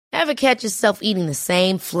Ever catch yourself eating the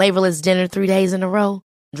same flavorless dinner 3 days in a row?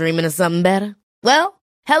 Dreaming of something better? Well,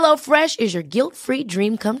 HelloFresh is your guilt-free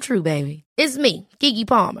dream come true, baby. It's me, Keke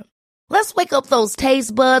Palmer. Let's wake up those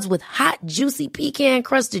taste buds with hot, juicy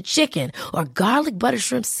pecan-crusted chicken or garlic butter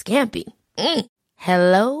shrimp scampi.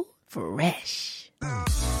 Hello Fresh.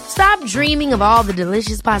 Stop dreaming of all the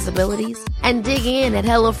delicious possibilities and dig in at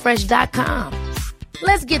HelloFresh.com.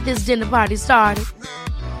 Let's get this dinner party started.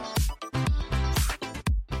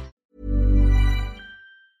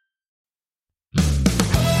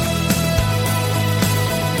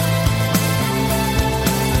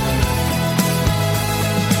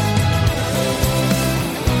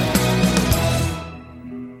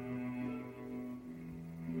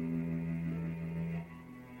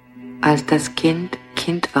 Als das Kind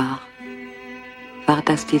war, war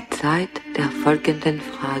das die Zeit der folgenden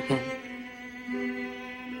Fragen.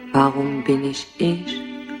 Warum bin ich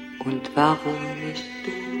und warum nicht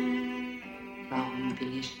du? Warum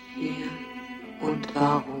bin ich hier und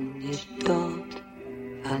warum nicht dort?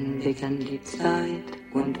 Wann begann die Zeit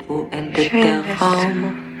und wo endet der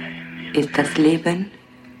Raum? Ist das Leben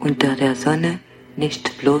unter der Sonne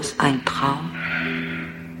nicht bloß ein Traum?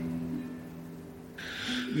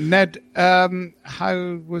 Ned,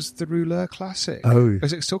 how was the Rouleur Classic? Oh.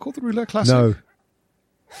 Is it still called the Rouleur Classic?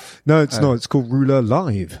 No, it's not. It's called Rouleur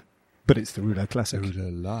Live, but it's the Rouleur Classic. Rouleur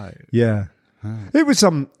Live. Yeah. It was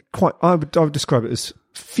quite. I would describe it as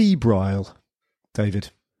febrile,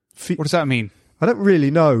 David. What does that mean? I don't really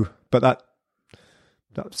know, but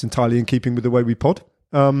that's entirely in keeping with the way we pod.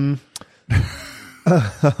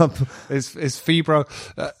 Is febrile?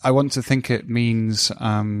 I want to think it means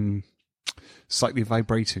slightly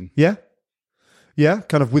vibrating. Yeah,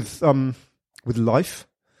 kind of with life,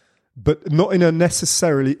 but not in a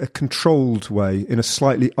necessarily a controlled way. In a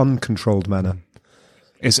slightly uncontrolled manner.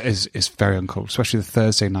 It's very uncontrolled, especially the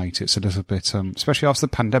Thursday night. It's a little bit, especially after the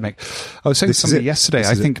pandemic. I was saying to somebody yesterday,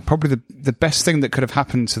 I think probably the best thing that could have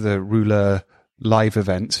happened to the Rouleur Live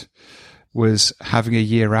event was having a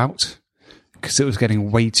year out, because it was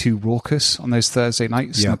getting way too raucous on those Thursday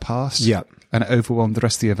nights in the past. Yeah. And it overwhelmed the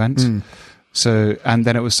rest of the event. So, and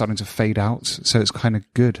then it was starting to fade out. So it's kind of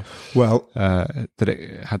good. Well, that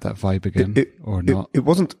it had that vibe again, or not. It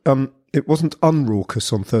wasn't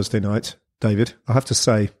unraucous on Thursday night, David, I have to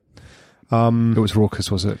say. It was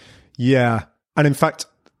raucous, was it? Yeah. And in fact,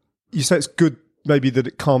 you say it's good maybe that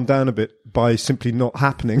it calmed down a bit by simply not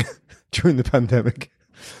happening during the pandemic.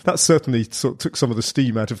 That certainly sort of took some of the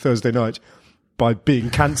steam out of Thursday night by being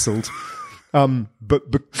cancelled.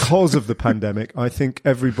 But because of the pandemic, I think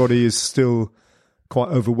everybody is still quite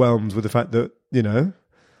overwhelmed with the fact that, you know,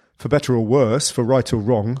 for better or worse, for right or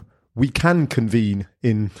wrong, we can convene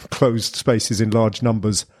in closed spaces in large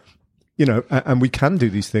numbers, you know, and we can do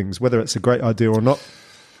these things. Whether it's a great idea or not,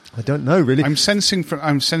 I don't know, really. I'm sensing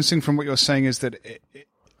from what you're saying is that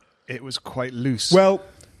it was quite loose. Well,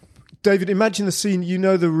 David, imagine the scene. You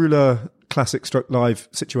know the Rouleur Classic / Live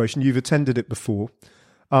situation. You've attended it before.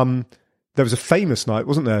 There was a famous night,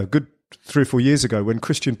 wasn't there, a good 3 or 4 years ago, when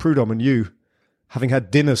Christian Prudhomme and you, having had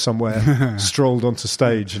dinner somewhere, strolled onto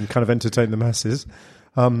stage and kind of entertained the masses.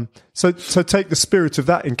 So take the spirit of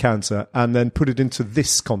that encounter and then put it into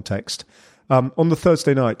this context. On the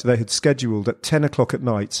Thursday night, they had scheduled at 10 o'clock at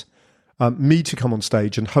night me to come on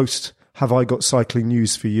stage and host Have I Got Cycling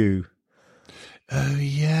News for You? Oh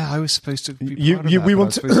yeah, I was supposed to be you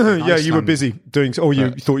were busy doing, or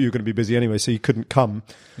you thought you were going to be busy anyway, so you couldn't come.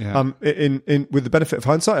 Yeah. With the benefit of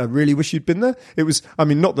hindsight, I really wish you'd been there. It was, I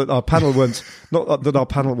mean, not that our panel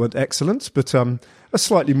weren't excellent, but a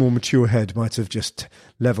slightly more mature head might have just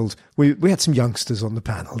levelled. We had some youngsters on the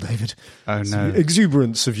panel, David. Oh no, some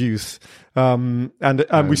exuberance of youth, and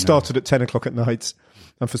we started at 10 o'clock at night,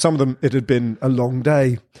 and for some of them it had been a long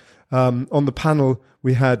day. On the panel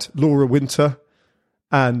we had Laura Winter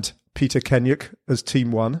and Peter Kenyuk as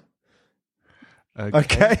Team 1.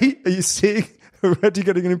 Okay. Are you seeing, already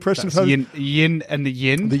getting an impression That's of how... yin and the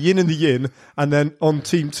yin? The yin and the yin. And then on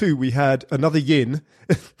Team 2, we had another yin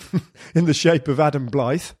in the shape of Adam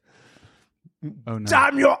Blythe. Oh, no.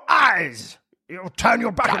 Damn your eyes! You'll turn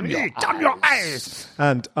your back on me! Damn your eyes!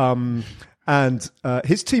 And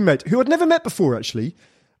his teammate, who I'd never met before, actually,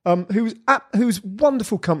 who's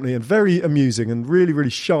wonderful company and very amusing and really, really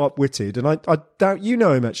sharp-witted. And I doubt you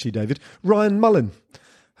know him, actually, David. Ryan Mullen.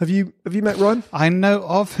 Have you met Ryan? I know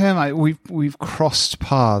of him. We've crossed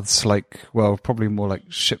paths, probably more like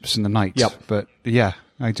ships in the night. Yep. But yeah,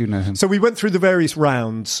 I do know him. So we went through the various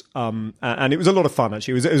rounds, and it was a lot of fun,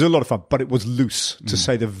 actually. It was a lot of fun, but it was loose, to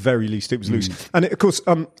say the very least. It was loose. And of course,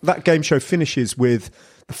 that game show finishes with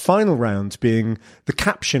the final round being the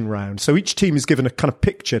caption round. So each team is given a kind of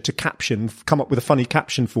picture to caption, come up with a funny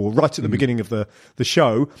caption for right at the beginning of the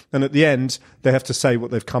show. And at the end, they have to say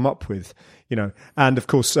what they've come up with, you know. And of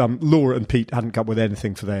course, Laura and Pete hadn't come up with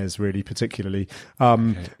anything for theirs, really, particularly.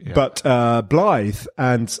 But Blythe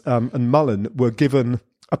and Mullen were given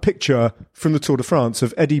a picture from the Tour de France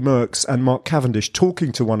of Eddie Merckx and Mark Cavendish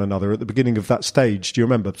talking to one another at the beginning of that stage. Do you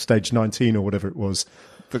remember? Stage 19 or whatever it was.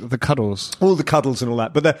 The cuddles. All the cuddles and all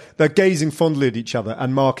that. But they're gazing fondly at each other,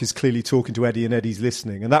 and Mark is clearly talking to Eddie, and Eddie's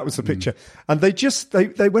listening. And that was the picture. And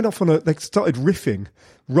they went off they started riffing.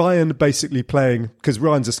 Ryan basically playing, because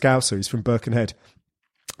Ryan's a Scouser, he's from Birkenhead,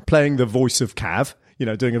 playing the voice of Cav, you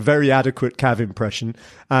know, doing a very adequate Cav impression,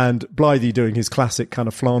 and Blythe doing his classic kind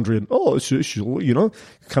of Flandrian, you know,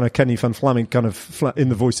 kind of Kenny van Flaming kind of in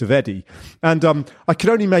the voice of Eddie. And I could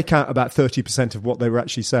only make out about 30% of what they were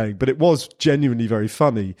actually saying, but it was genuinely very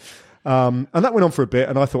funny. And that went on for a bit,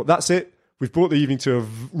 and I thought, that's it. We've brought the evening to a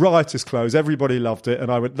riotous close. Everybody loved it.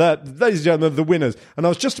 And I went, ladies and gentlemen, the winners. And I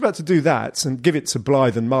was just about to do that and give it to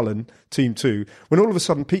Blythe and Mullen, Team 2, when all of a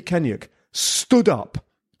sudden Pete Kenyock stood up,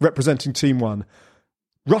 representing Team 1,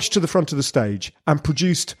 rushed to the front of the stage and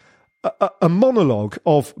produced a monologue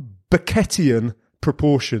of Beckettian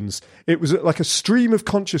proportions. It was like a stream of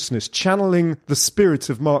consciousness channeling the spirit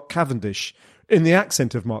of Mark Cavendish in the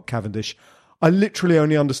accent of Mark Cavendish. I literally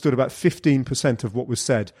only understood about 15% of what was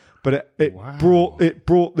said, but it brought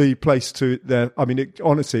the place to their. I mean,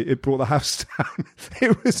 honestly, it brought the house down.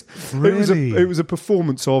 It was a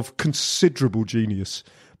performance of considerable genius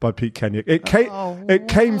by Pete Kenyock. It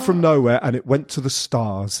came from nowhere and it went to the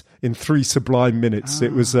stars in 3 sublime minutes.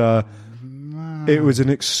 It was an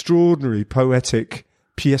extraordinary poetic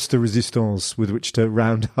pièce de résistance with which to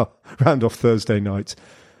round off Thursday night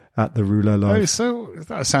at the Rouleur Live. Oh, so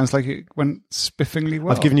that sounds like it went spiffingly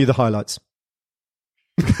well. I've given you the highlights.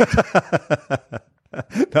 That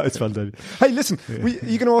was fun, David. Hey, listen, are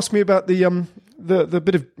you going to ask me about the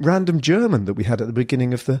bit of random German that we had at the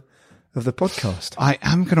beginning of the podcast? I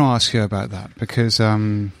am going to ask you about that because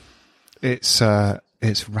it's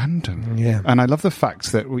random. Yeah. And I love the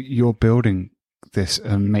fact that you're building this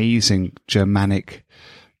amazing Germanic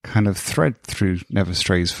kind of thread through Never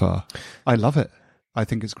Strays Far. I love it. I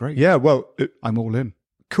think it's great. Yeah, well, I'm all in.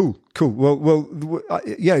 Cool. Well,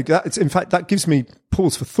 yeah. In fact, that gives me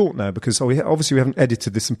pause for thought now because obviously we haven't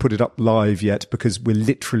edited this and put it up live yet because we're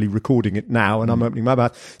literally recording it now, and I'm opening my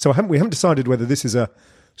mouth. So we haven't decided whether this is a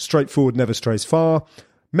straightforward Never Strays Far,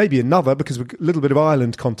 maybe another because we've got a little bit of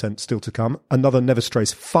Ireland content still to come, another Never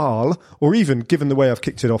Strays Fall, or even, given the way I've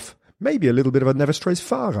kicked it off, maybe a little bit of a Never Strays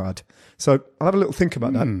Farad. So I'll have a little think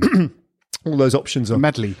about that. All those options are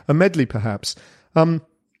a medley, perhaps.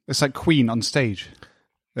 It's like Queen on stage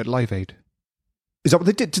at Live Aid. Is that what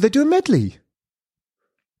they did? Did they do a medley?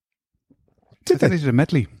 They did a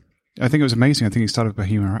medley. I think it was amazing. I think he started with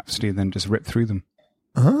Bohemian Rhapsody and then just ripped through them.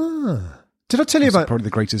 Did I tell you about probably the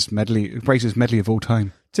greatest medley of all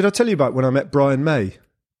time? Did I tell you about when I met Brian May?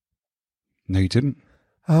 No, you didn't.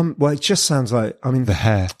 Well, it just sounds like, I mean, the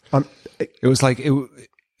hair. It was like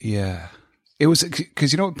yeah. It was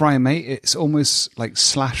because you know what, Brian May. It's almost like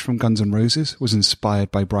Slash from Guns N' Roses was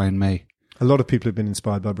inspired by Brian May. A lot of people have been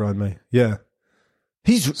inspired by Brian May. Yeah.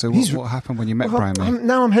 What happened when you met Brian May?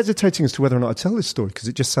 Now I'm hesitating as to whether or not I tell this story because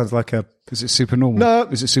it just sounds like a... Is it super normal? No.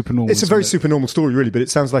 Is it super normal? It's a very super normal story, really, but it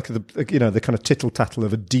sounds like the kind of tittle-tattle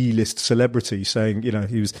of a D-list celebrity saying,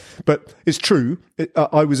 he was... But it's true.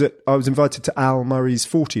 I was invited to Al Murray's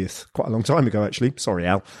 40th, quite a long time ago, actually. Sorry,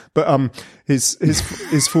 Al. But his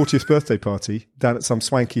 40th birthday party down at some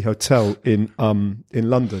swanky hotel in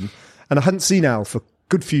London. And I hadn't seen Al for a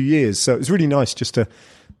good few years, so it was really nice just to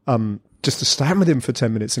stand with him for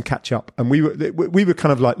 10 minutes and catch up. And we were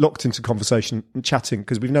kind of like locked into conversation and chatting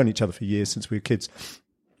because we've known each other for years since we were kids.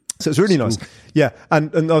 So it's really nice. Yeah.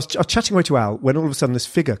 And I was chatting away to Al when all of a sudden this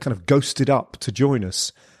figure kind of ghosted up to join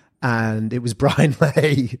us. And it was Brian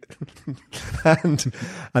May. and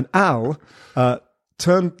Al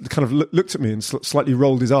turned, kind of looked at me and slightly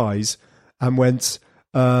rolled his eyes and went,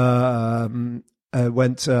 Brian,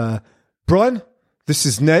 this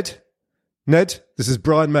is Ned. Ned, this is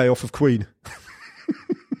Brian May off of Queen.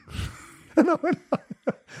 And I went,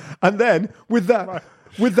 and then with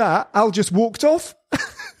that, Al just walked off,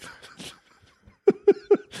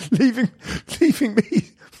 leaving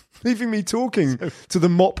me talking to the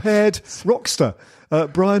mop-haired rockster,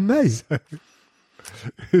 Brian May.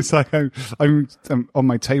 It's like I'm on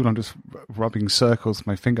my table. I'm just rubbing circles with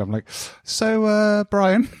my finger. I'm like, so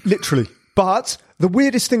Brian, literally. But the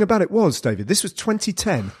weirdest thing about it was, David, this was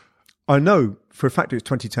 2010. I know for a fact it was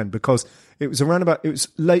 2010 because it was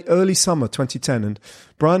early summer 2010, and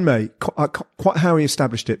Brian May, quite how he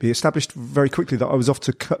established it. He established very quickly that I was off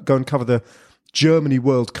to go and cover the Germany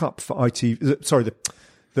World Cup for ITV. Sorry,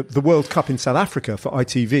 the World Cup in South Africa for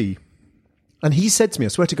ITV. And he said to me, I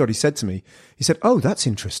swear to God, he said, "Oh, that's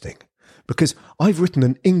interesting, because I've written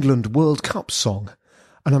an England World Cup song,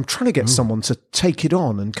 and I'm trying to get someone to take it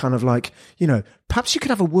on and kind of like, perhaps you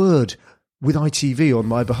could have a word with ITV on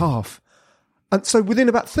my behalf." And so within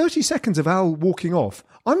about 30 seconds of Al walking off,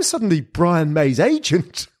 I'm suddenly Brian May's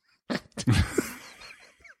agent.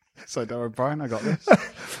 So don't worry, Brian, I got this.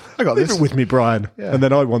 Leave it with me, Brian. Yeah. And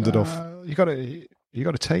then I wandered off. You got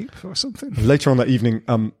a tape or something? Later on that evening,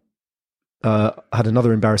 I had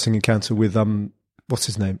another embarrassing encounter with what's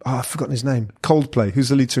his name? I've forgotten his name. Coldplay. Who's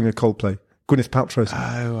the lead singer of Coldplay? Gwyneth Paltrow's.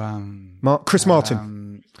 Chris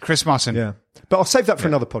Martin. Chris Martin. Yeah, but I'll save that for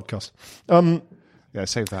another podcast. Yeah,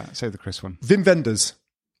 save that. Save the Chris one. Wim Wenders,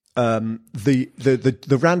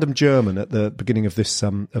 the random German at the beginning of this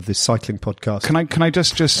cycling podcast. Can I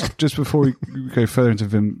just before we go further into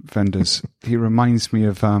Wim Wenders, he reminds me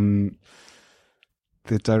of the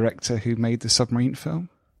director who made the submarine film.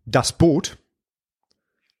 Das Boot?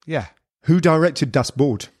 Yeah. Who directed Das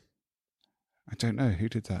Boot? I don't know. Who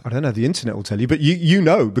did that? I don't know. The internet will tell you. But you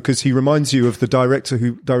know, because he reminds you of the director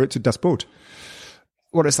who directed Das Boot.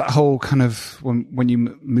 Well, it's that whole kind of, when you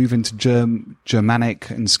move into Germanic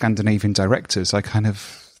and Scandinavian directors,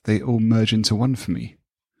 they all merge into one for me.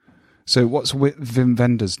 So what's Wim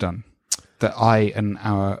Wenders done that I and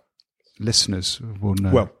our listeners will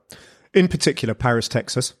know? Well, in particular, Paris,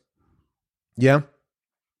 Texas. Yeah?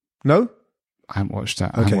 No? I haven't watched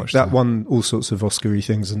that. Okay, that won all sorts of Oscar-y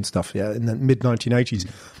things and stuff, yeah, in the mid-1980s.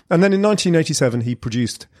 And then in 1987, he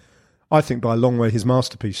produced, I think by a long way, his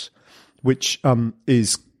masterpiece, which I've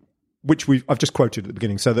just quoted at the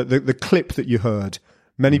beginning. So the clip that you heard,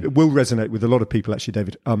 will resonate with a lot of people, actually,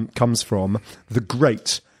 David, comes from the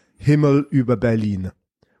great Himmel über Berlin,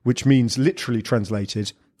 which means, literally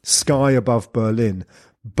translated, sky above Berlin.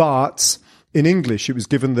 But in English, it was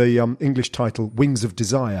given the English title Wings of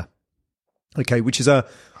Desire. Okay, which is a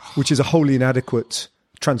wholly inadequate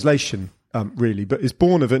translation, really, but it's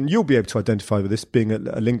born of, and you'll be able to identify with this, being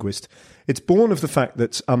a linguist. It's born of the fact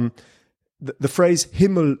that the phrase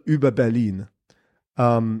Himmel über Berlin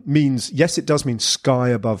means, yes, it does mean sky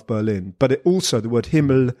above Berlin, but the word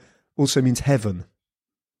Himmel also means heaven.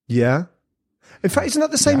 Yeah? In fact, isn't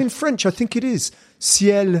that the same in French? I think it is.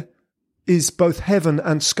 Ciel is both heaven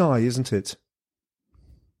and sky, isn't it?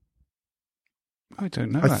 I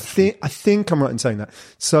don't know. I think I'm right in saying that.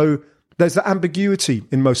 So there's the ambiguity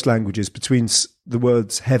in most languages between the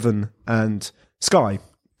words heaven and sky.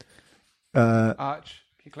 Arch,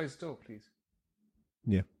 can you close the door, please?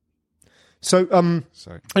 Yeah. So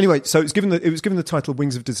sorry. Anyway, so it was given the title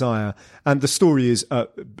Wings of Desire, and the story is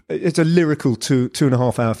it's a lyrical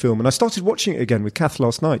 2.5 hour film. And I started watching it again with Kath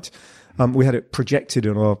last night. We had it projected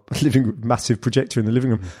on our massive projector in the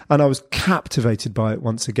living room, and I was captivated by it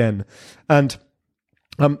once again. And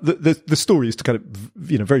the story is, to kind of,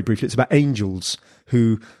 very briefly, it's about angels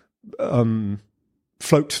who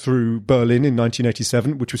float through Berlin in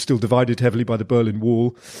 1987, which was still divided heavily by the Berlin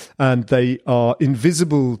Wall, and they are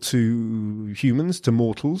invisible to humans, to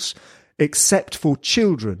mortals, except for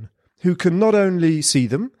children who can not only see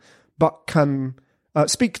them, but can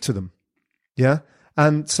speak to them. Yeah?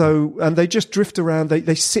 And they just drift around.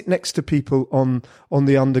 They sit next to people on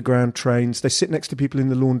the underground trains. They sit next to people in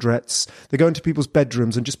the laundrettes. They go into people's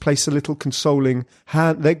bedrooms and just place a little consoling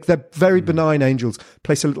hand. They're very benign angels.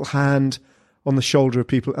 Place a little hand on the shoulder of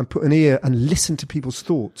people and put an ear and listen to people's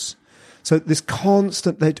thoughts. So this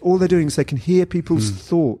constant, all they're doing is they can hear people's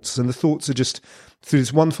thoughts, and the thoughts are just, through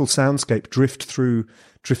this wonderful soundscape, drift through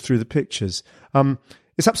the pictures.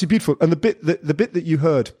 It's absolutely beautiful. And the bit that you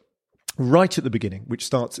heard right at the beginning, which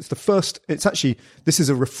starts, this is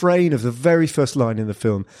a refrain of the very first line in the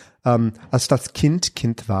film, als das Kind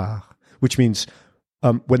Kind war, which means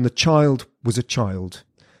when the child was a child.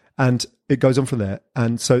 And it goes on from there.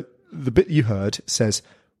 And so the bit you heard says,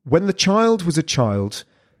 when the child was a child,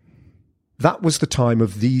 that was the time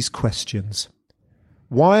of these questions.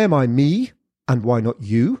 Why am I me and why not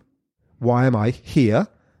you? Why am I here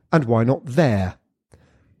and why not there?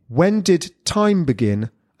 When did time begin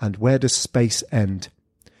and where does space end?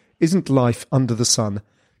 Isn't life under the sun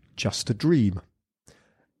just a dream?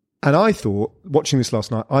 And I thought, watching this last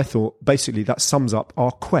night, basically that sums up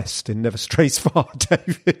our quest in Never Strays Far,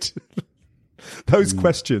 David. Those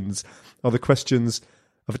questions are the questions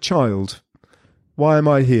of a child. Why am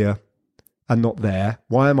I here and not there?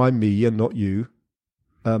 Why am I me and not you?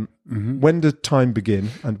 When does time begin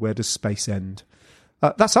and where does space end?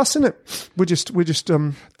 That's us, isn't it? We're just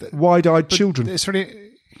wide-eyed children. It's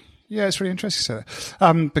really interesting to say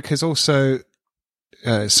that. Because also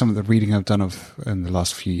some of the reading I've done in the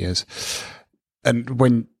last few years, and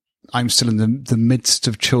when I'm still in the midst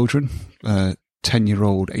of children,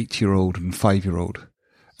 10-year-old, 8-year-old, and 5-year-old,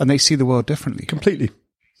 and they see the world differently. Completely.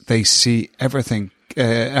 They see everything,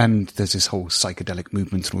 and there's this whole psychedelic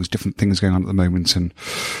movement and all these different things going on at the moment, and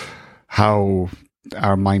how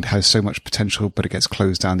our mind has so much potential, but it gets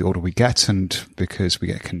closed down the older we get, and because we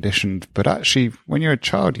get conditioned. But actually, when you're a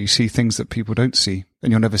child, you see things that people don't see,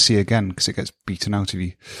 and you'll never see again because it gets beaten out of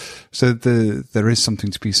you. So there is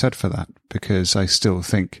something to be said for that, because I still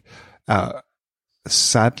think,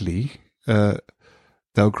 sadly,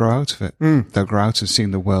 they'll grow out of it. They'll grow out of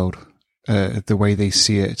seeing the world the way they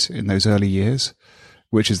see it in those early years,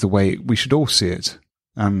 which is the way we should all see it.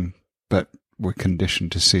 But we're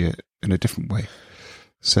conditioned to see it in a different way.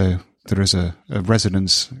 So there is a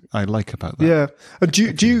resonance I like about that. Yeah. And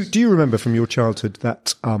do you remember from your childhood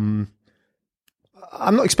that I'm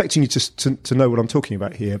not expecting you to know what I'm talking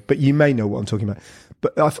about here, but you may know what I'm talking about.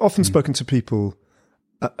 But I've often spoken to people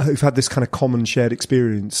who've had this kind of common shared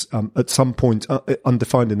experience at some point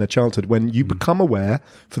undefined in their childhood, when you become aware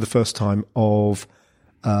for the first time of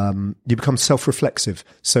you become self-reflexive.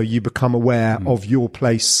 So you become aware of your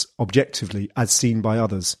place objectively as seen by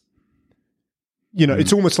others. You know,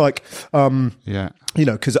 it's almost like, you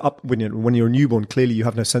know, because when you're a newborn, clearly you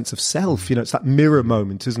have no sense of self. You know, it's that mirror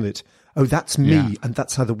moment, isn't it? Oh, that's me, and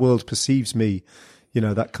that's how the world perceives me. You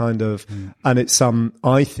know, that kind of, and it's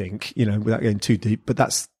I think, you know, without getting too deep, but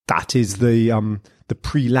that is the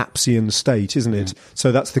prelapsian state, isn't it?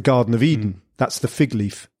 So that's the Garden of Eden. That's the fig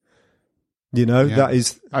leaf. You know, that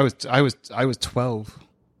is. I was 12,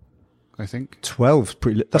 I think. 12,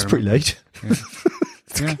 that's pretty late. Yeah.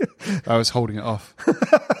 Yeah, I was holding it off.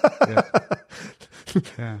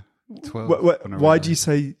 Yeah, 12. Why do you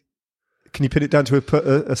say? Can you pin it down to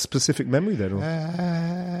a specific memory then?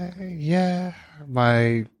 Yeah,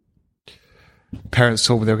 my parents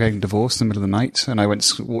told me they were getting divorced in the middle of the night, and I walked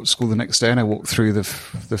to school the next day, and I walked through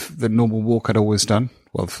the normal walk I'd always done,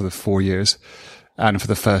 well, for the 4 years, and for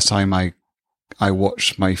the first time, I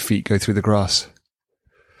watched my feet go through the grass,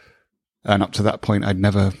 and up to that point, I'd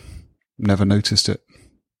never noticed it.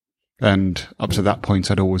 And up to that point,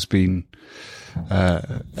 I'd always been,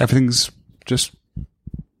 everything's just,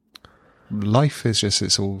 life is just,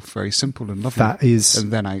 it's all very simple and lovely.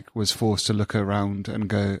 And then I was forced to look around and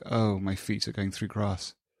go, oh, my feet are going through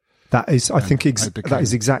grass. That is, that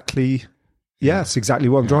is exactly, it's exactly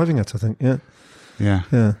what I'm driving at, I think.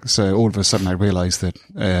 Yeah. So all of a sudden I realized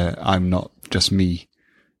that I'm not just me,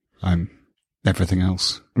 I'm everything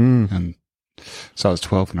else. And so I was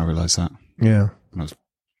 12 when I realized that. Yeah. And I was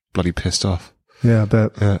bloody pissed off. Yeah, I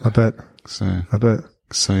bet. I bet. So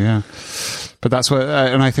yeah, but that's what,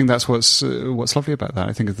 and I think that's what's lovely about that.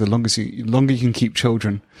 I think the longer you can keep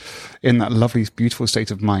children in that lovely, beautiful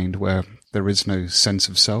state of mind where there is no sense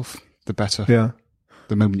of self, the better. Yeah.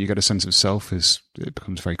 The moment you get a sense of self, it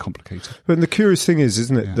becomes very complicated. But the curious thing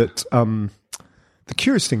isn't it, that the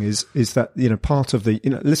curious thing is that, you know, part of the,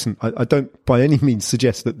 you know, listen, I don't by any means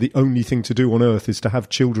suggest that the only thing to do on Earth is to have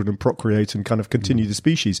children and procreate and kind of continue the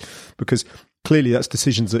species, because clearly that's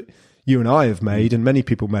decisions that you and I have made and many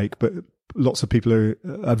people make, but lots of people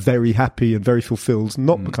are very happy and very fulfilled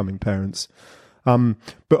not becoming parents. But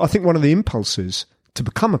I think one of the impulses to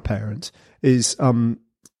become a parent is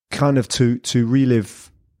kind of to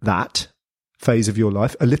relive that phase of your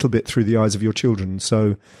life a little bit through the eyes of your children.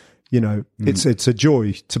 So, you know, it's a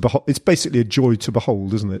joy to behold. It's basically a joy to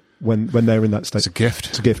behold, isn't it? When they're in that state, it's a gift.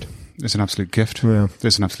 It's a gift. It's an absolute gift. Yeah.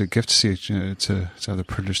 It's an absolute gift to see to have the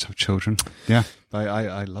privilege to have children. Yeah,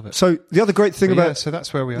 I love it. So the other great thing so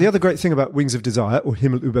that's where we are. The other great thing about Wings of Desire or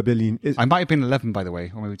Himmel über Berlin is, I might have been 11, by the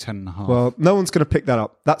way, or maybe 10 and a half. Well, no one's going to pick that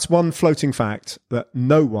up. That's one floating fact that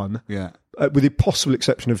no one, with the possible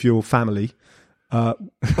exception of your family, I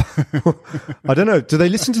don't know. Do they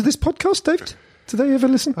listen to this podcast, David? Do they ever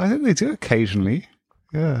listen? I think they do occasionally.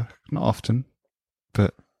 Yeah, not often,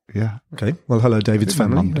 but yeah. Okay. Well, hello, David's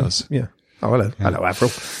family. My mum does. Yeah. Oh, hello. Yeah. Hello,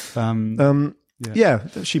 Avril. Yeah,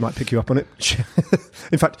 she might pick you up on it.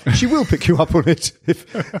 In fact, she will pick you up on it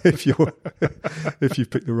if you've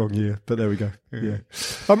picked the wrong year. But there we go. Yeah.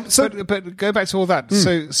 But go back to all that.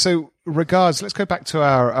 So regards. Let's go back to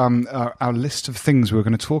our list of things we were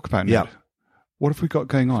going to talk about now. Yeah. What have we got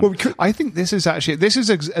going on? Well, I think this is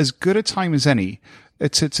as good a time as any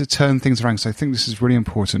to turn things around. So I think this is really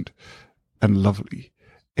important and lovely.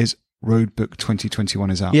 Is Roadbook 2021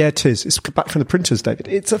 is out? Yeah, it is. It's back from the printers, David.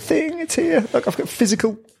 It's a thing. It's here. Look, I've got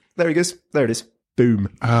physical. There he goes. There it is. Boom.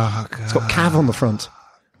 Oh, God. It's got Cav on the front.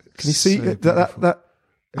 Can you see that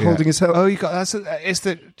holding his head? Oh, you got it's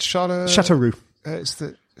the Châteauroux. It's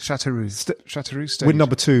the Châteauroux stage. Win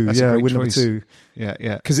number 2. That's yeah, win number 2.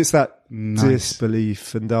 Yeah. Because it's that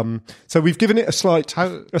disbelief, and so we've given it a slight.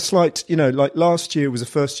 Like last year was the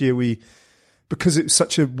first year because it was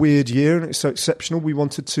such a weird year and it's so exceptional, we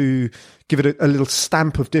wanted to give it a little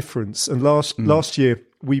stamp of difference. And last year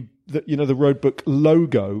the Roadbook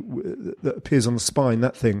logo that appears on the spine,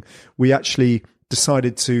 that thing, we actually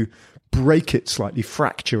decided to break it slightly,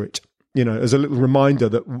 fracture it, as a little reminder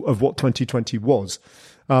of what 2020 was.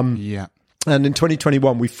 And in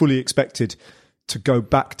 2021, we fully expected to go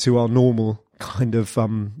back to our normal kind of,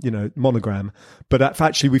 monogram. But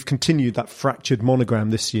actually, we've continued that fractured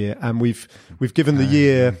monogram this year, and we've given the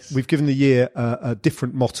year a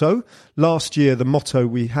different motto. Last year, the motto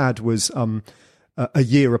we had was a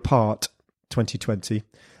year apart, 2020,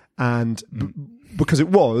 and because it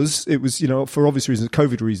was for obvious reasons,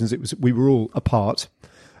 COVID reasons, we were all apart.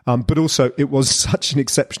 But also, it was such an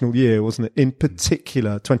exceptional year, wasn't it? In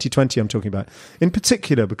particular, 2020, I'm talking about. In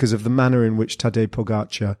particular, because of the manner in which Tadej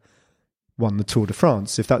Pogačar won the Tour de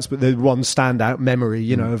France. If that's the one standout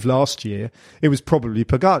memory, of last year, it was probably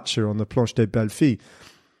Pogačar on the Planche des Belles Filles.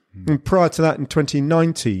 And prior to that, in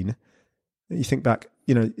 2019, you think back,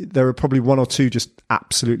 there are probably one or two just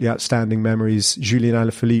absolutely outstanding memories. Julien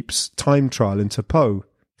Alaphilippe's time trial into Pau,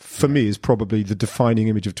 for me, is probably the defining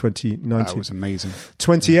image of 2019. That was amazing.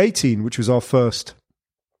 2018, which was our first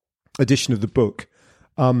edition of the book,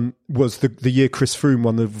 was the year Chris Froome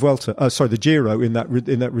won the the Giro in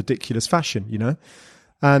that ridiculous fashion,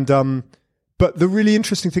 And but the really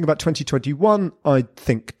interesting thing about 2021, I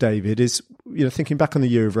think, David, is thinking back on the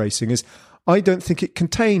year of racing, is I don't think it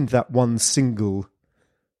contained that one single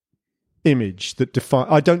image that defined.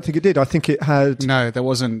 I don't think it did. I think it had. No, there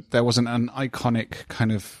wasn't an iconic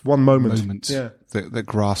kind of one moment that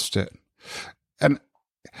grasped it, and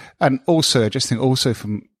also I just think also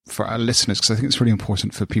for our listeners, because I think it's really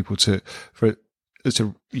important for people to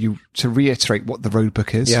reiterate what the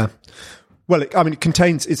Roadbook is. Yeah. Well, it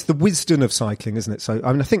contains. It's the wisdom of cycling, isn't it? So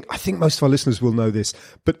I think most of our listeners will know this,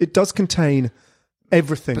 but it does contain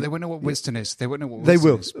everything. But they won't know what wisdom is. They won't know what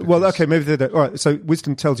wisdom is. Well, okay, maybe they don't. All right, so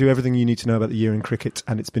wisdom tells you everything you need to know about the year in cricket,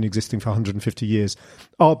 and it's been existing for 150 years.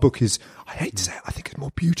 Our book is, I hate to say it, I think it's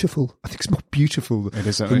more beautiful. I think it's more beautiful than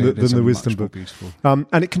the wisdom book.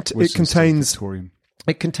 And it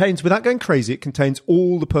contains, without going crazy, it contains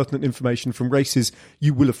all the pertinent information from races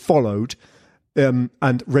you will have followed,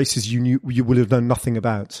 and races you will have known nothing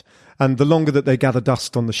about. And the longer that they gather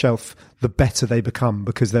dust on the shelf, the better they become,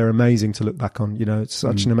 because they're amazing to look back on. It's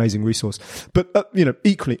such an amazing resource. But,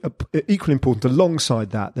 equally important, alongside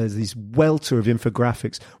that, there's these welter of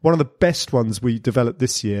infographics. One of the best ones we developed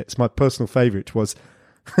this year, it's my personal favourite, was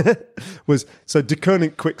so De Koning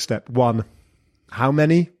Quickstep won how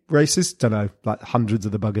many races? Don't know, like hundreds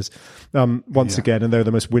of the buggers. Once again, and they're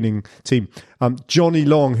the most winning team. Johnny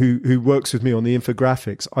Long, who works with me on the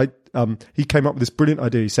infographics, he came up with this brilliant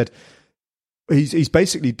idea. He said he's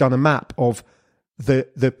basically done a map of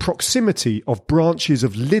the proximity of branches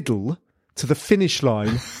of Lidl to the finish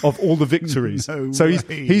line of all the victories. So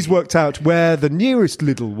he's worked out where the nearest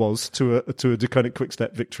Lidl was to a De Koning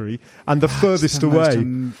Quickstep victory, and the furthest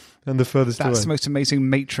away. That's the most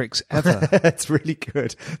amazing matrix ever. It's really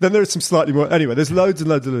good. Then there are some slightly more. Anyway, there's loads and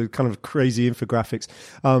loads of kind of crazy infographics.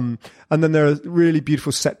 And then there are really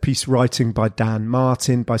beautiful set piece writing by Dan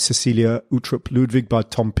Martin, by Cecilia Uttrup Ludwig, by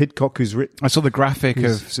Tom Pidcock, who's written. I saw the graphic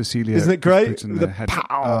of Cecilia. Isn't it great? The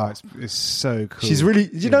pow! It's so cool. She's really,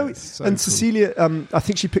 so and cool. Cecilia, I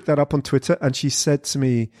think she picked that up on Twitter, and she said to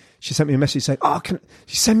me, she sent me a message saying, can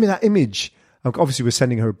you send me that image? Obviously, we're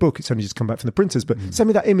sending her a book. It's only just come back from the printers, but send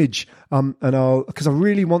me that image, and because I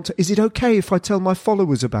really want to. Is it okay if I tell my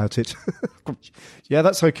followers about it? Yeah,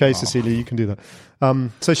 that's okay, Cecilia. You can do that.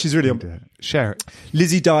 So she's really share it.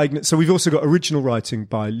 Lizzie Deignan. So we've also got original writing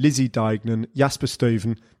by Lizzie Deignan, Jasper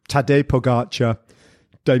Stuyven, Tadej Pogačar,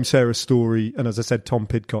 Dame Sarah Story, and as I said, Tom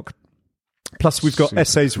Pidcock. Plus, we've got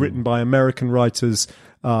essays written by American writers,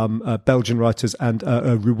 Belgian writers, and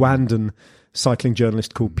a Rwandan cycling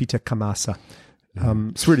journalist called Peter Kamasa.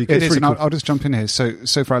 It's really good. Really cool. I'll just jump in here. So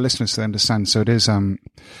for our listeners to understand, so it is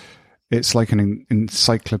it's like an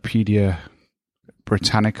Encyclopedia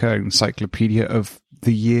Britannica, encyclopedia of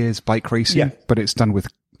the year's bike racing, but it's done with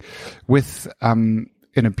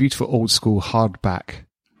in a beautiful old school hardback,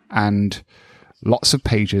 and lots of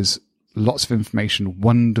pages, lots of information,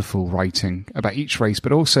 wonderful writing about each race,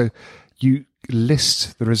 but also you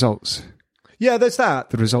list the results. Yeah, there's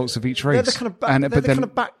that. The results of each race. They're the kind of, kind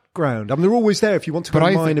of background. I mean, they're always there if you want to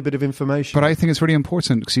mine a bit of information. But I think it's really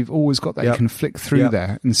important because you've always got that. Yep. You can flick through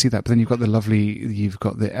there and see that. But then you've got you've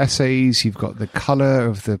got the essays, you've got the colour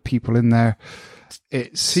of the people in there.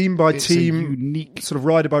 It's team by team, unique, sort of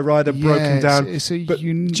rider by rider, broken down. It's a do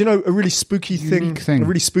you know a really spooky thing? A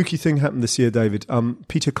really spooky thing happened this year, David.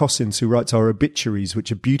 Peter Cossins, who writes our obituaries,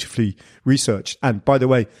 which are beautifully researched. And by the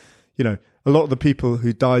way, you know, a lot of the people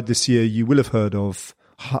who died this year, you will have heard of.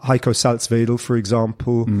 Heiko Salzwedel, for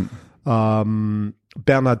example,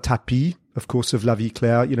 Bernard Tapie, of course, of La Vie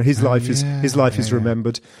Claire. You know, his life is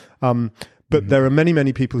remembered. But there are many,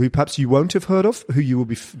 many people who perhaps you won't have heard of, who you will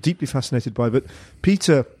be deeply fascinated by. But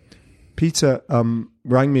Peter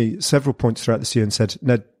rang me several points throughout this year and said,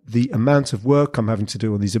 Ned, the amount of work I'm having to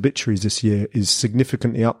do on these obituaries this year is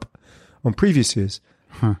significantly up on previous years.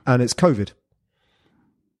 And it's COVID.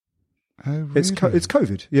 Oh, really? It's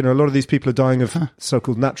COVID. You know, a lot of these people are dying of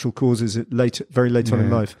so-called natural causes very late on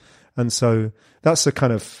in life. And so that's a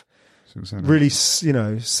kind of really, you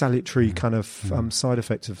know, salutary kind of side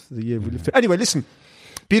effect of the year we lived through. Anyway, listen.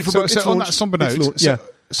 Beautiful book. So on that somber note,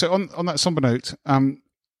 so on that somber note,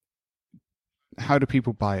 how do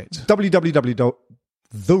people buy it?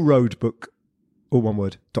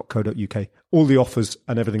 www.theroadbook.co.uk. All the offers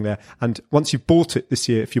and everything there. And once you've bought it this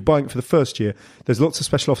year, if you're buying it for the first year, there's lots of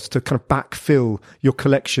special offers to kind of backfill your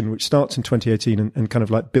collection, which starts in 2018 and kind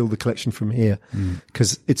of like build the collection from here.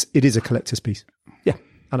 Because it is a collector's piece. Yeah.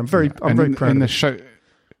 And I'm very proud of it.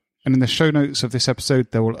 And in the show notes of this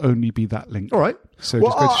episode, there will only be that link. All right. So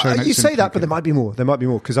just go to show notes. You say that, but there might be more.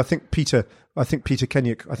 Because I think Peter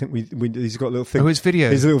Kenyuk, he's got a little thing. Oh, his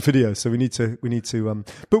video. His little video. So we need to.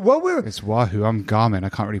 But while it's Wahoo. I'm Garmin. I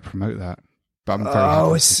can't really promote that, but I'm very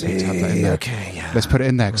happy I see. To have that in there. Okay. Yeah. Let's put it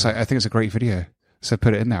in there because I think it's a great video. So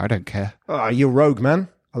put it in there. I don't care. Oh, you're a rogue, man.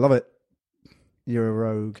 I love it. You're a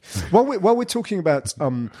rogue. While we're talking about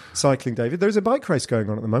cycling, David, there's a bike race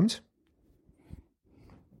going on at the moment.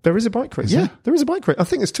 There is a bike race. There is a bike race. I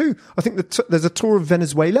think there's two. I think there's a Tour of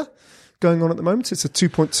Venezuela going on at the moment. It's a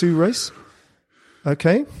 2.2 race.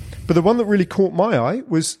 Okay. But the one that really caught my eye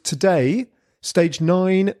was today, stage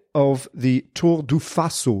 9 of the Tour du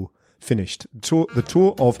Faso finished. The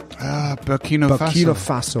Tour of Burkina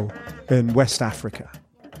Faso in West Africa.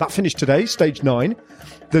 That finished today, stage 9.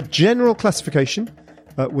 The general classification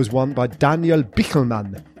was won by Daniel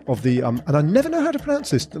Bichelmann of the, and I never know how to pronounce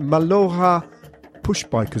this, the Malora Push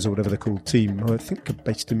Bikers or whatever they're called team. I think are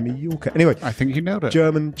based in Mallorca. Anyway, I think you nailed it.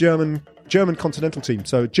 German continental team.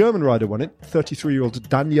 So a German rider won it. 33-year-old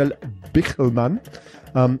Daniel Bichelmann.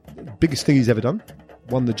 Biggest thing he's ever done.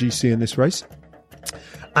 Won the GC in this race.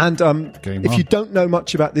 And if you don't know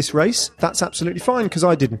much about this race, that's absolutely fine because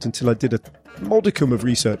I didn't until I did a modicum of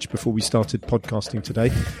research before we started podcasting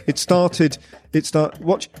today.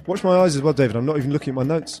 Watch my eyes as well, David. I'm not even looking at my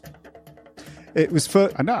notes. It was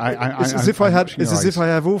first. I know. It's as if I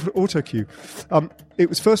have auto cue. It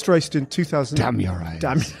was first raced in 2000. Damn your eyes!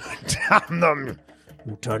 Damn them!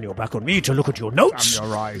 You turn your back on me to look at your notes. Damn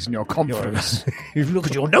your eyes and your confidence. You look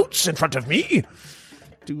at your notes in front of me.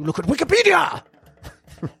 Do you look at Wikipedia?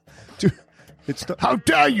 How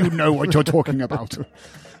dare you know what you're talking about?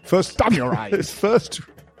 First, damn your eyes!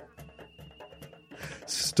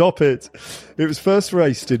 Stop it! It was first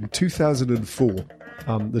raced in 2004.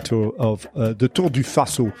 The Tour du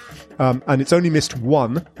Faso, and it's only missed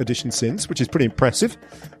one edition since, which is pretty impressive.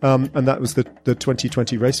 And that was the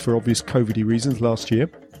 2020 race for obvious COVID-y reasons last year.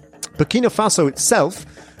 Burkina Faso itself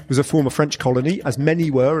was a former French colony, as many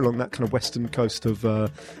were along that kind of western coast of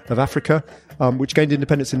Africa, which gained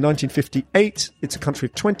independence in 1958. It's a country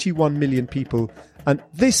of 21 million people, and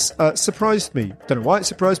this surprised me. Don't know why it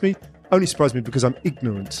surprised me. Only surprised me because I'm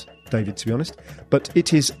ignorant, David, to be honest. But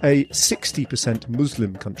it is a 60%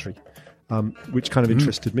 Muslim country, which kind of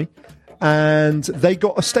interested me. And they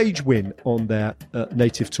got a stage win on their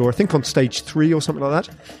native tour, I think on stage 3 or something like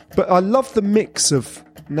that. But I love the mix of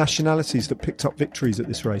nationalities that picked up victories at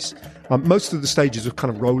this race. Most of the stages were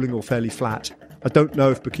kind of rolling or fairly flat. I don't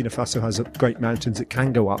know if Burkina Faso has great mountains. It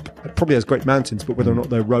can go up. It probably has great mountains, but whether or not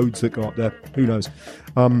there are roads that go up there, who knows.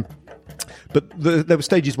 But there were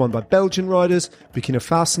stages won by Belgian riders, Burkina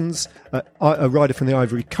Fasans, a rider from the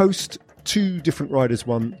Ivory Coast. 2 different riders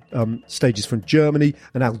won stages from Germany,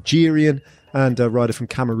 an Algerian, and a rider from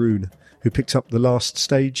Cameroon, who picked up the last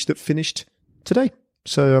stage that finished today.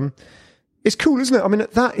 So it's cool, isn't it? I mean,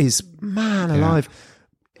 that is, man alive.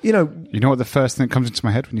 You know what the first thing that comes into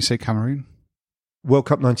my head when you say Cameroon? World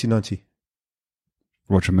Cup 1990.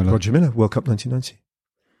 Roger Miller. Roger Miller, World Cup 1990.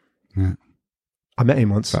 Yeah. I met him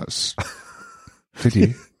once. That's... Did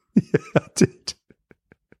you? Yeah, I did.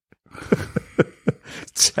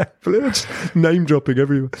 Terrible. Name dropping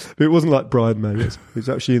everywhere. But it wasn't like Brian May. It was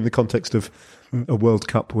actually in the context of a World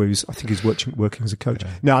Cup where I think he was working as a coach.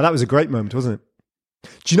 No, that was a great moment, wasn't it?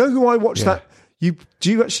 Do you know who I watched that? Do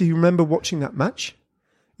you actually remember watching that match?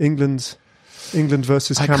 England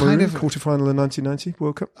versus Cameroon, quarterfinal in 1990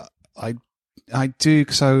 World Cup? I do,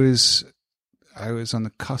 because I was on the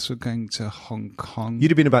cusp of going to Hong Kong.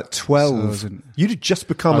 You'd have been about 12. So you'd have just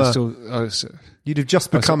become you'd have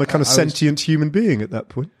just become a kind of sentient human being at that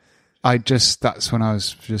point. That's when I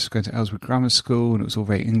was just going to Ellswood Grammar School, and it was all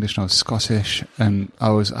very English, and I was Scottish, and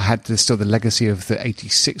I had still the legacy of the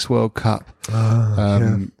 '86 World Cup,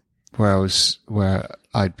 where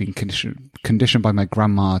I'd been conditioned by my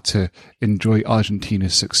grandma to enjoy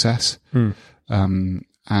Argentina's success.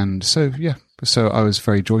 And so I was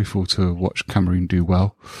very joyful to watch Cameroon do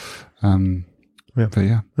well. But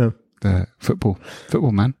the football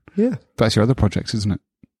man. Yeah, that's your other project, isn't it?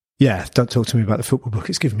 Yeah, don't talk to me about the football book.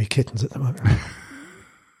 It's giving me kittens at the moment.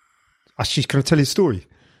 Actually, can I tell you a story?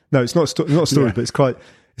 No, it's not a story, but it's quite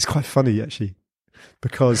funny actually,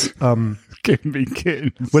 because giving me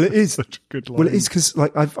kittens. Well, it is such a good line. Well, it is because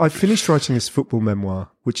like I've finished writing this football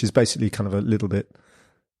memoir, which is basically kind of a little bit.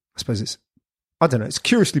 I suppose it's a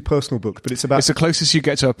curiously personal book, but it's the closest you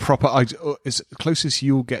get to a proper. It's the closest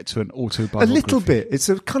you'll get to an autobiography. A little bit. It's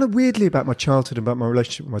kind of weirdly about my childhood and about my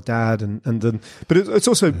relationship with my dad, but it's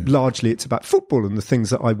also largely it's about football and the things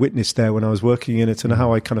that I witnessed there when I was working in it, and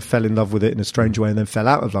how I kind of fell in love with it in a strange way and then fell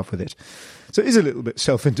out of love with it. So it is a little bit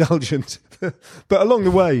self-indulgent, but along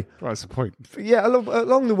the way, that's the point. Yeah,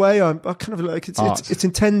 along the way, I kind of like it's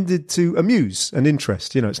intended to amuse and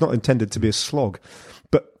interest. It's not intended to be a slog.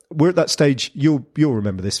 We're at that stage, you'll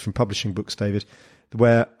remember this from publishing books, David,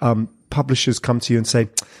 where publishers come to you and say,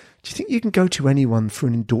 do you think you can go to anyone for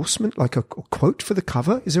an endorsement, like a quote for the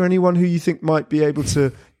cover? Is there anyone who you think might be able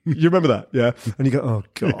to... You remember that? Yeah. And you go, oh,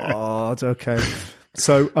 God, okay.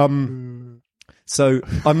 So I'm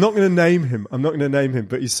not going to name him.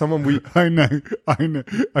 But he's someone I know.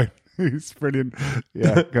 It's brilliant.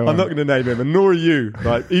 Yeah, go on. I'm not going to name him, and nor are you.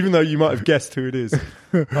 Right? Even though you might have guessed who it is.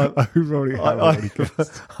 Quite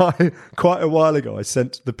a while ago, I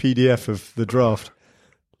sent the PDF of the draft,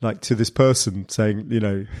 like to this person, saying,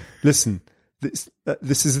 listen, this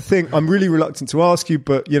is a thing. I'm really reluctant to ask you,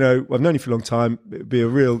 but I've known you for a long time. It'd be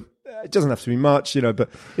it doesn't have to be much, but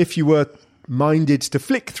if you were minded to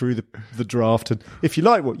flick through the draft, and if you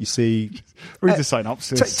like what you see, read the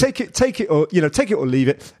synopsis. Take it, or leave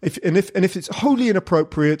it. If it's wholly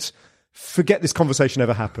inappropriate, forget this conversation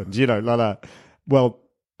ever happened. Like that. Well,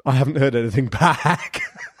 I haven't heard anything back,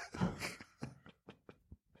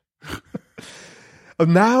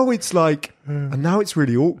 and now it's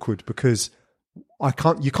really awkward because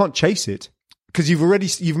you can't chase it because you've made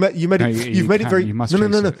it very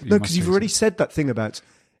no because you've already said that thing about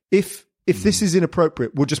if this is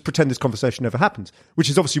inappropriate, we'll just pretend this conversation never happened, which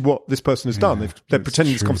is obviously what this person has done. They're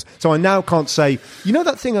pretending this conversation. So I now can't say,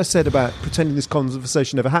 that thing I said about pretending this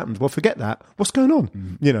conversation never happened? Well, forget that. What's going on?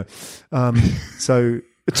 So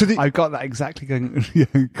I got that exactly going.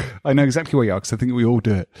 I know exactly where you are because I think we all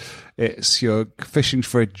do it. It's you're fishing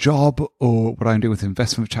for a job, or what I'm doing with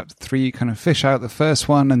investment for chapter 3, you kind of fish out the first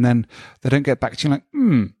one and then they don't get back to you like,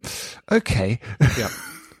 okay. Yeah.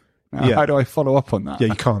 How do I follow up on that? Yeah,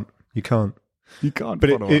 you can't. You can't. But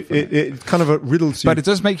it kind of riddles you. But it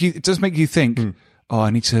does make you think, I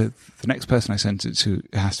need to, the next person I send it to,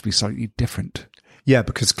 it has to be slightly different. Yeah,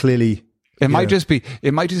 because clearly... It might just be,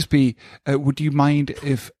 would you mind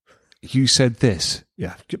if you said this?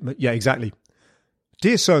 Yeah, exactly.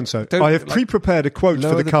 Dear so-and-so, I have pre-prepared a quote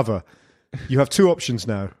for the cover. You have 2 options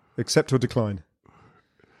now, accept or decline.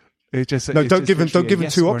 Don't give him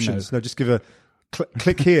 2 options. No, just give a...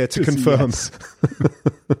 Click here to confirm. Yes.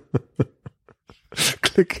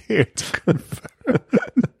 Click here to confirm.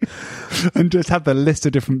 And just have the list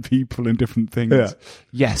of different people and different things. Yeah.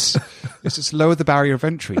 Yes. It's just lower the barrier of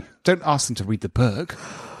entry. Don't ask them to read the book.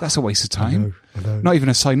 That's a waste of time. I know. Not even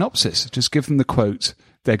a synopsis. Just give them the quote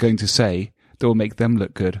they're going to say that will make them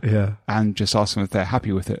look good. Yeah. And just ask them if they're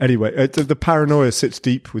happy with it. Anyway, the paranoia sits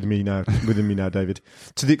deep within me now, David,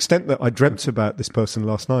 to the extent that I dreamt about this person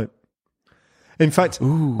last night. In fact,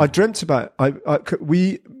 I dreamt about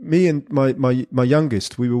me and my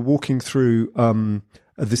youngest. We were walking through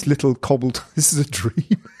this little cobbled. This is a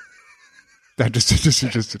dream. That just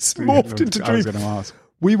morphed into a dream. I was going to ask.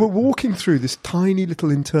 We were walking through this tiny little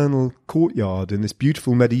internal courtyard in this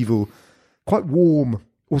beautiful medieval, quite warm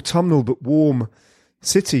autumnal but warm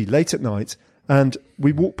city late at night, and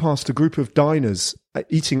we walked past a group of diners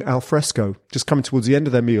eating al fresco, just coming towards the end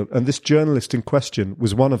of their meal, and this journalist in question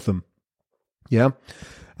was one of them. Yeah,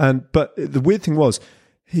 but the weird thing was,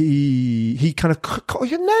 he kind of,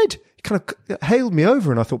 Ned, he kind of hailed me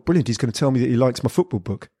over, and I thought, brilliant, he's going to tell me that he likes my football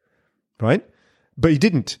book, right? But he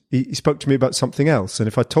didn't. He spoke to me about something else, and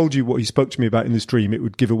if I told you what he spoke to me about in this dream, it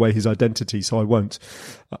would give away his identity, so I won't.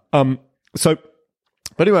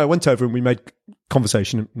 But anyway, I went over and we made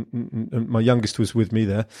conversation, and my youngest was with me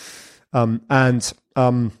there, and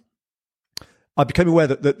I became aware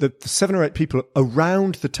that the 7 or 8 people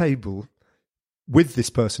around the table with this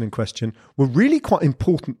person in question were really quite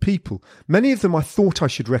important people. Many of them I thought I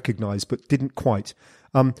should recognise, but didn't quite.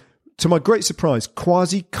 To my great surprise,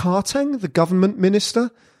 Kwasi Kwarteng, the government minister,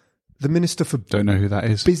 the minister for don't know who that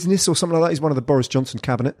is, business or something like that. He's one of the Boris Johnson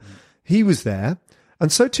cabinet. He was there,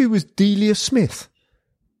 and so too was Delia Smith.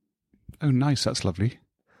 Oh, nice! That's lovely.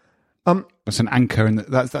 That's an anchor, and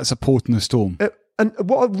that's a port in the storm. And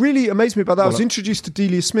what really amazed me about that, I was introduced to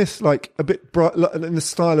Delia Smith like a bit in the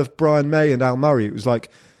style of Brian May and Al Murray. It was like,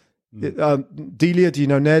 Delia, do you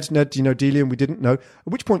know Ned? Ned, do you know Delia? And we didn't know. At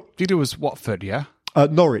which point, Delia was Watford, yeah.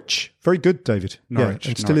 Norwich, very good, David. Norwich,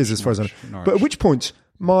 yeah, and still is as far as I know. But at which point,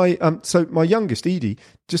 my youngest Edie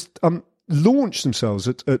just launched themselves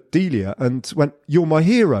at Delia and went, "You're my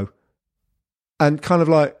hero," and kind of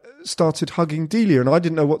like started hugging Delia, and I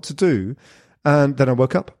didn't know what to do, and then I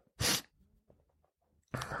woke up.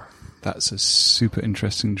 That's a super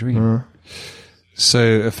interesting dream. So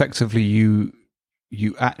effectively, you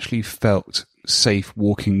actually felt safe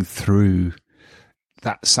walking through.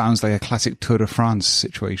 That sounds like a classic Tour de France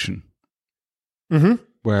situation,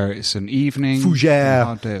 where it's an evening,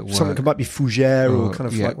 Fougères, something might be Fougères or kind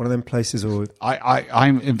of like one of them places. Or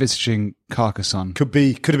I'm envisaging Carcassonne. Could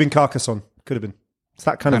have been Carcassonne. Could have been. It's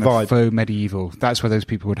that kind of vibe. Faux medieval. That's where those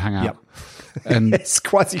people would hang out. Yep. And it's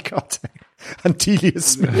Kwasi Kwarteng and Delia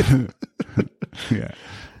Smith. Yeah,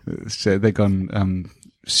 so they've gone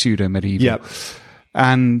pseudo medieval. Yep.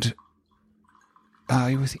 And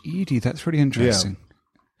with Edie, that's really interesting. Yeah.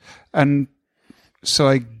 And so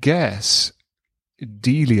I guess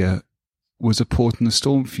Delia was a port in the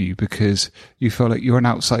storm for you because you felt like you're an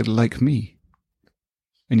outsider like me.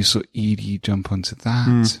 And you saw Edie jump onto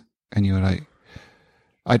that. And you were like,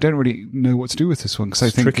 I don't really know what to do with this one because I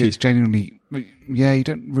think it's genuinely, you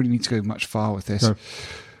don't really need to go much far with this. No.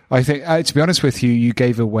 I think, to be honest with you, you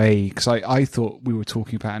gave away, because I thought we were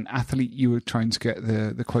talking about an athlete you were trying to get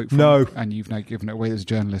the quote from. No. And you've now given it away as a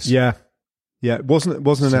journalist. Yeah. Yeah, it wasn't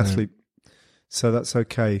an athlete. So that's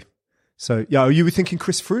okay. So, you were thinking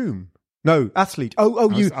Chris Froome. No, athlete. I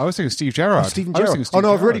was thinking Steve Gerrard. Stephen Gerrard. I've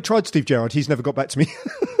already tried Steve Gerrard. He's never got back to me.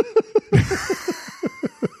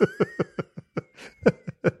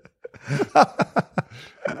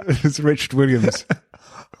 It's Richard Williams.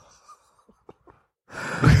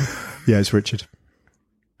 Yeah, it's Richard.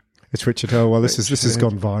 It's Richard. Oh well, this has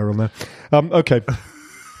gone viral now. Okay.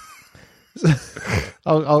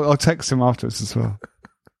 I'll text him afterwards as well.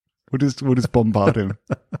 We'll just bombard him.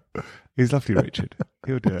 He's lovely, Richard.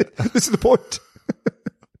 He'll do it. This is the point.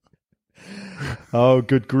 Oh,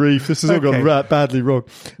 good grief! This has all gone badly wrong.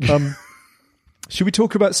 Should we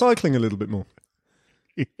talk about cycling a little bit more?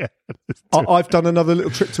 Yeah. I've done another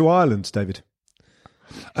little trip to Ireland, David.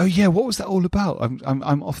 Oh yeah, what was that all about?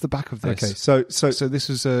 I'm off the back of this. Okay, so this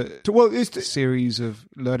was a series of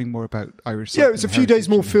learning more about Irish cycling. Yeah, it's a few days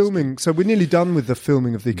more filming. So we're nearly done with the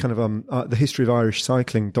filming of the kind of the history of Irish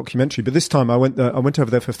cycling documentary. But this time I went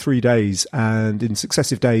over there for 3 days, and in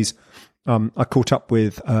successive days, I caught up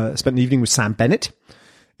with spent an evening with Sam Bennett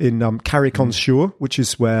in Carrick-on-Suir, which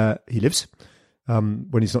is where he lives.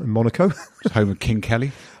 When he's not in Monaco, home of King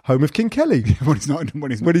Kelly. Home of King Kelly. when he's not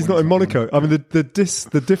in Monaco. I mean,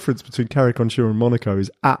 the difference between Carrick-on-Suir and Monaco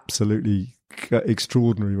is absolutely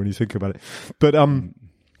extraordinary when you think about it.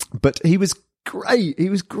 But he was great. He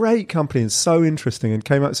was great company and so interesting, and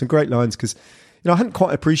came out with some great lines because I hadn't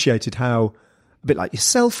quite appreciated how, a bit like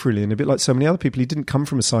yourself, really, and a bit like so many other people, he didn't come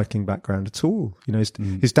from a cycling background at all.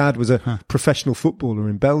 His dad was a professional footballer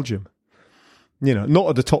in Belgium. Not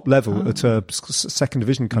at the top level, at a second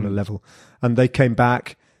division kind of level. And they came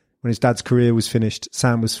back when his dad's career was finished.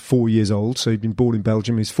 Sam was 4 years old, so he'd been born in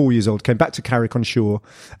Belgium. He was 4 years old, came back to Carrick-on-Suir,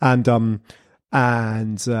 and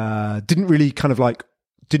didn't really kind of like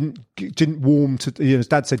didn't warm to. His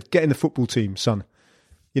dad said, "Get in the football team, son."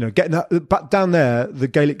 But down there, the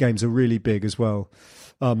Gaelic games are really big as well.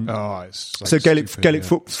 So Gaelic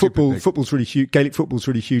football's really huge. Gaelic football's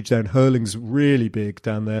really huge there, and hurling's really big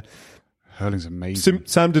down there. Hurling's amazing.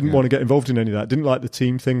 Sam didn't want to get involved in any of that. Didn't like the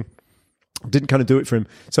team thing. Didn't kind of do it for him.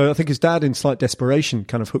 So I think his dad, in slight desperation,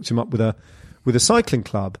 kind of hooked him up with a cycling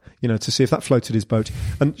club, to see if that floated his boat.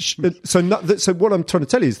 And so what I'm trying to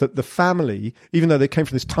tell you is that the family, even though they came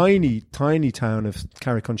from this tiny, tiny town of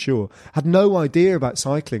Carrick-on-Shore, had no idea about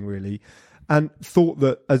cycling really, and thought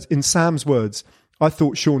that, as in Sam's words, I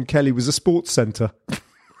thought Sean Kelly was a sports centre.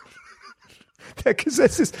 Because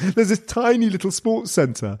there's this tiny little sports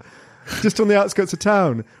centre just on the outskirts of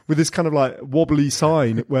town with this kind of like wobbly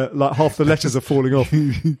sign where like half the letters are falling off.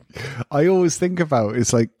 I always think about,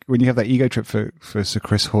 it's like when you have that ego trip for Sir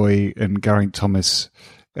Chris Hoy and Geraint Thomas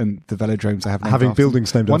and the velodromes they have having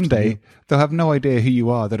buildings named one after day them. They'll have no idea who you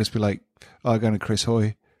are. They'll just be like, oh, going to Chris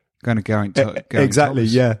Hoy, going to Geraint exactly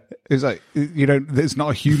Thomas. Yeah, it's like, it's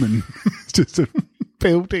not a human. It's just a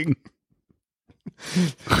building.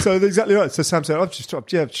 So exactly right. So Sam said,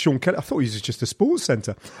 Sean Kelly, I thought he was just a sports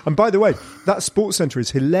centre. And by the way, that sports centre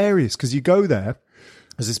is hilarious because you go there,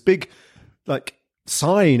 there's this big like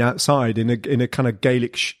sign outside in a kind of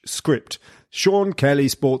Gaelic script, Sean Kelly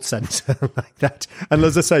Sports Centre, like that. And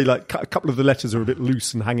as I say, like a couple of the letters are a bit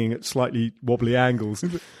loose and hanging at slightly wobbly angles.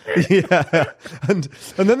 Yeah. And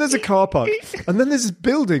then there's a car park. And then there's this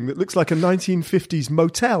building that looks like a 1950s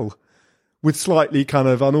motel with slightly kind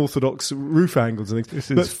of unorthodox roof angles and things. This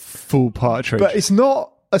is full partridge. But it's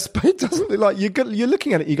not, it doesn't look like, you're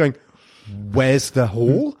looking at it, you're going, where's the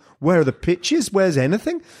hall? Where are the pitches? Where's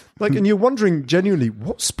anything? Like, and you're wondering genuinely,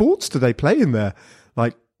 what sports do they play in there?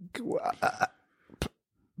 Like,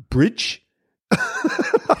 bridge?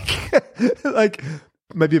 like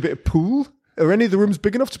maybe a bit of pool? Are any of the rooms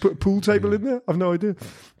big enough to put a pool table in there? I've no idea.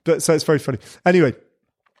 But so it's very funny. Anyway,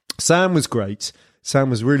 Sam was great.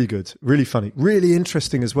 Sam was really good, really funny, really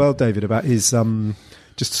interesting as well, David, about his,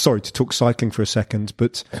 just sorry to talk cycling for a second,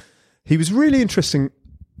 but he was really interesting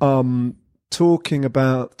talking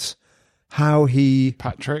about how he...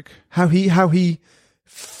 Patrick?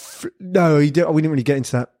 No, we didn't really get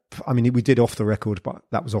into that. I mean, we did off the record, but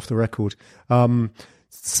that was off the record. But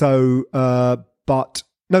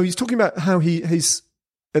no, he's talking about how he's,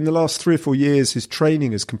 in the last 3 or 4 years, his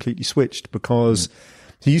training has completely switched because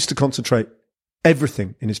he used to concentrate.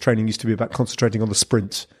 Everything in his training used to be about concentrating on the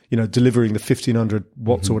sprint, delivering the 1500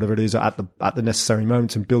 watts or whatever it is at the necessary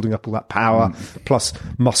moment and building up all that power plus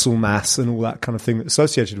muscle mass and all that kind of thing that's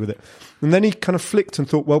associated with it. And then he kind of flicked and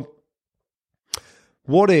thought, well,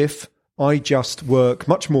 what if I just work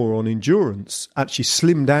much more on endurance, actually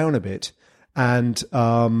slim down a bit and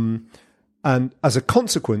as a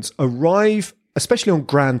consequence, arrive, especially on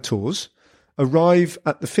grand tours, arrive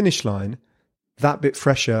at the finish line that bit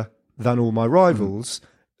fresher than all my rivals.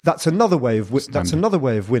 That's another way of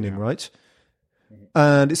winning, right?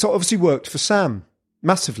 And it's obviously worked for Sam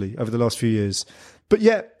massively over the last few years. But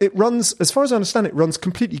yet it runs, as far as I understand, it runs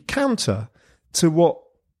completely counter to what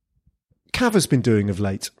Cav has been doing of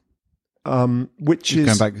late.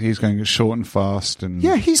 He's going short and fast, and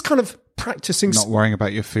he's kind of practicing, not worrying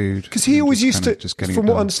about your food, because he always used to. From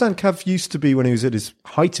what I understand, Cav used to be, when he was at his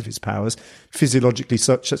height of his powers, physiologically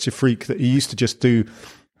such a freak that he used to just do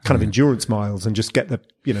kind of endurance miles and just get the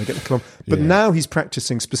kilometer. But now he's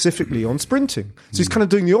practicing specifically on sprinting. So he's kind of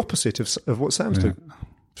doing the opposite of what Sam's doing.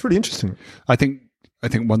 It's really interesting. I think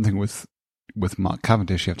one thing with Mark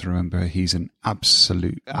Cavendish, you have to remember he's an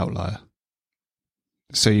absolute outlier.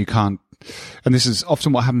 So you can't, and this is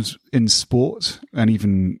often what happens in sport, and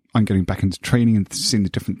even I'm getting back into training and seeing the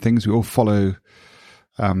different things. We all follow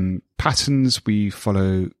patterns, we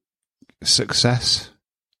follow success,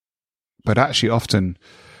 but actually often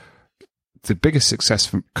the biggest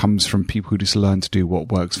success comes from people who just learn to do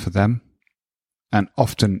what works for them. And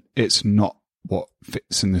often it's not what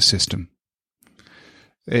fits in the system.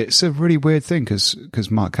 It's a really weird thing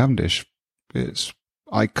because Mark Cavendish,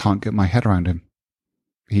 I can't get my head around him.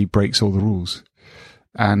 He breaks all the rules.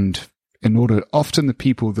 And often the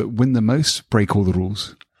people that win the most break all the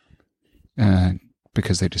rules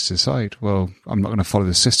because they just decide, well, I'm not going to follow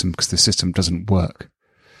the system because the system doesn't work.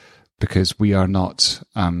 Because we are not,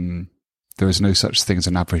 there is no such thing as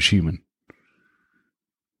an average human.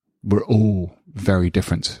 We're all very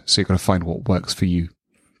different. So you've got to find what works for you.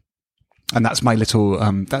 And that's my little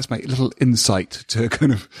insight to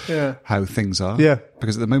kind of how things are. Yeah.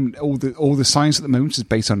 Because at the moment, all the science at the moment is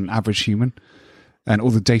based on an average human, and all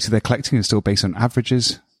the data they're collecting is still based on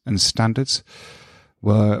averages and standards.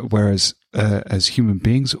 Whereas as human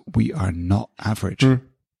beings, we are not average.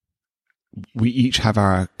 We each have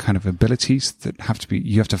our kind of abilities that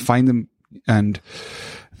you have to find them, and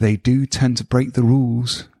they do tend to break the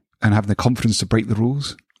rules, and having the confidence to break the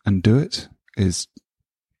rules and do it is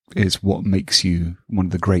what makes you one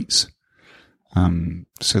of the greats.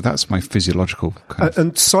 So that's my physiological kind of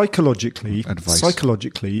and psychologically, advice.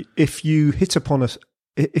 if you hit upon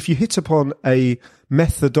a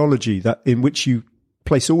methodology that in which you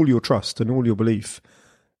place all your trust and all your belief,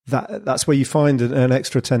 that's where you find an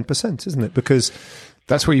extra 10%, isn't it? Because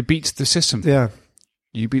that's where you beat the system. Yeah,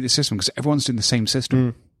 you beat the system because everyone's doing the same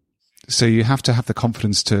system. So you have to have the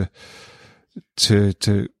confidence to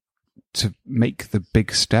make the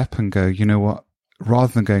big step and go, you know what?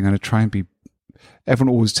 Rather than going, I'm going to try and be.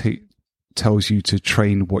 Everyone always tells you to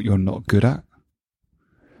train what you're not good at.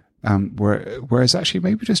 Whereas actually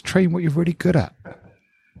maybe just train what you're really good at,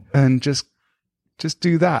 and just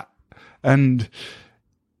do that. And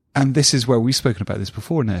this is where we've spoken about this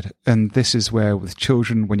before, Ned. And this is where with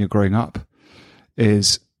children, when you're growing up,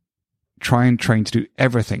 is try and train to do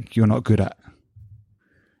everything you're not good at.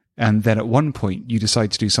 And then at one point you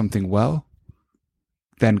decide to do something well,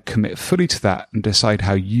 then commit fully to that and decide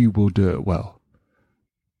how you will do it well.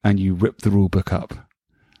 And you rip the rule book up.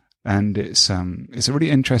 And it's a really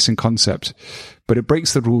interesting concept, but it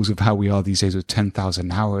breaks the rules of how we are these days with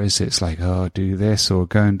 10,000 hours. It's like, oh, do this or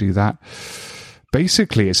go and do that.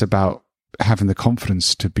 Basically, it's about having the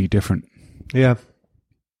confidence to be different. Yeah.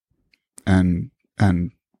 And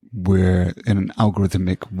we're in an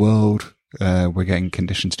algorithmic world. We're getting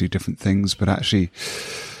conditioned to do different things, but actually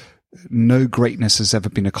no greatness has ever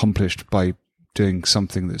been accomplished by doing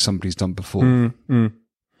something that somebody's done before.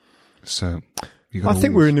 So I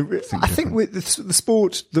think the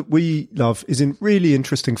sport that we love is in really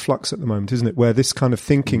interesting flux at the moment, isn't it? Where this kind of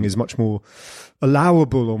thinking is much more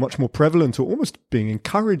allowable or much more prevalent or almost being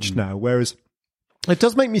encouraged now. Whereas it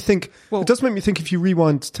does make me think, if you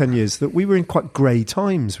rewind 10 years, that we were in quite grey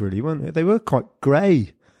times, really, weren't they? They were quite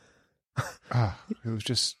grey. It was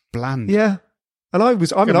just bland. Yeah. And I loved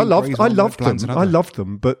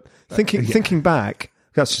them, but thinking back,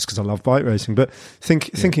 that's just because I love bike racing, but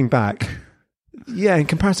thinking back, yeah, in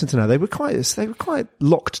comparison to now, they were quite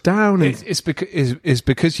locked down. It's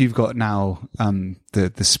because you've got now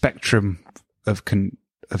the spectrum of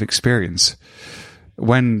experience.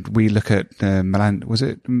 When we look at Milan, was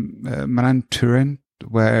it Milan-Turin,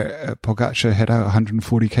 where Pogacar hit out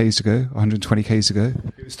 140 k's to go, 120 k's to go?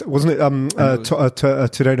 Wasn't it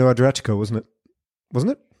Tirreno-Adriatico, wasn't it?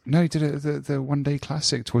 No, he did it the one-day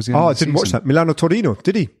classic towards the end of the I didn't watch that. Milano-Torino,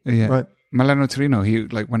 did he? Yeah. Right. Milano-Torino, he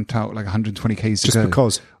went out 120 k's to go. Just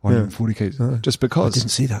because. 140 k's. Just because. I didn't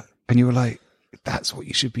see that. And you were like, that's what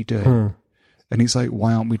you should be doing. And he's like,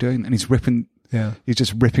 why aren't we doing that? And he's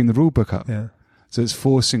just ripping the rule book up. Yeah. So it's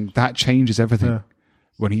forcing, that changes everything. Yeah.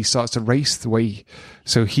 When he starts to race the way,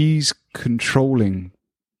 so he's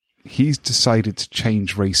decided to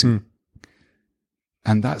change racing.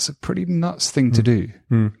 And that's a pretty nuts thing to do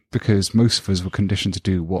because most of us were conditioned to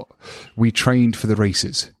do what we trained for the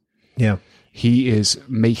races. Yeah. He is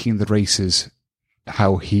making the races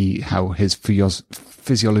how his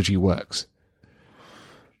physiology works.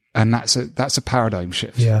 And that's a paradigm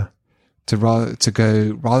shift. Yeah.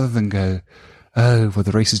 Rather than go, oh, well,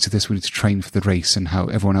 the races do this, we need to train for the race and how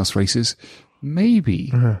everyone else races.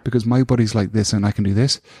 Maybe because my body's like this and I can do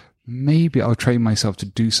this. Maybe I'll train myself to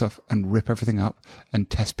do stuff and rip everything up and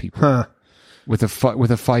test people with a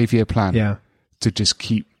 5-year plan to just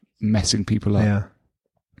keep messing people up. Yeah.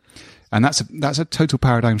 And that's a total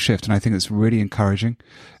paradigm shift. And I think it's really encouraging.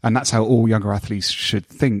 And that's how all younger athletes should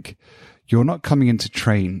think. You're not coming in to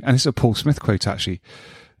train. And this is a Paul Smith quote, actually.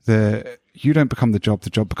 You don't become the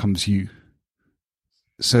job becomes you.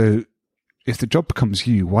 So if the job becomes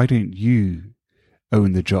you, why don't you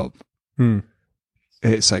own the job?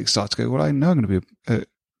 It's like start to go, well, I know I'm going to be a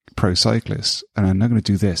pro cyclist and I'm not going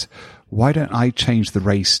to do this. Why don't I change the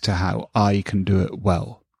race to how I can do it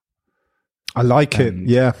well? I like it.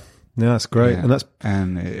 Yeah. Yeah, that's great. Yeah.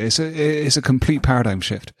 And it's a complete paradigm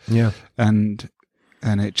shift. Yeah. And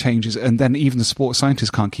it changes. And then even the sports scientists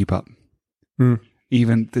can't keep up.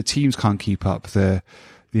 Even the teams can't keep up. The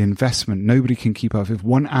investment, nobody can keep up. If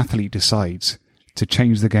one athlete decides to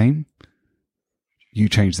change the game, you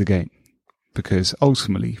change the game. Because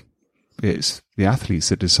ultimately, it's the athletes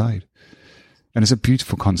that decide. And it's a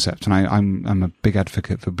beautiful concept. And I'm a big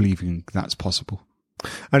advocate for believing that's possible.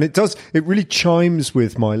 And it really chimes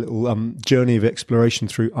with my little journey of exploration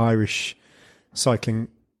through Irish cycling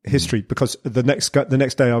history, because the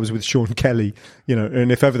next day I was with Sean Kelly,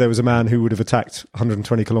 and if ever there was a man who would have attacked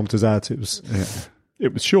 120 kilometers out, it was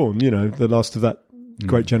Sean, the last of that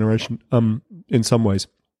great generation, in some ways.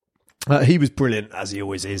 He was brilliant, as he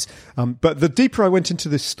always is. But the deeper I went into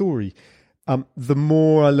this story, the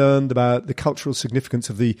more I learned about the cultural significance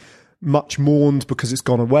of the much mourned because it's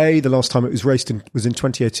gone away. The last time it was raced was in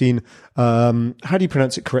 2018. How do you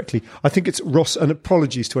pronounce it correctly? I think it's Ross, and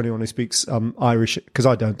apologies to anyone who speaks Irish, because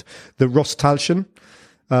I don't. The Rostalshan,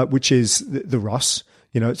 which is the Ross.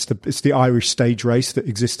 It's the Irish stage race that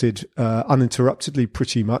existed uninterruptedly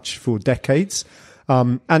pretty much for decades.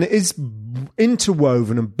 And it is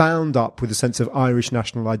interwoven and bound up with a sense of Irish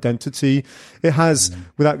national identity. It has,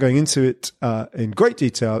 without going into it in great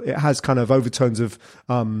detail, it has kind of overtones of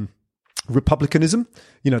republicanism.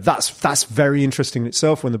 That's very interesting in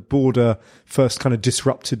itself. When the border first kind of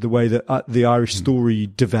disrupted the way that the Irish story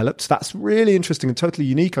developed, that's really interesting and totally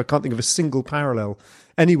unique. I can't think of a single parallel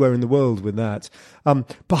anywhere in the world with that.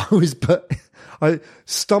 But I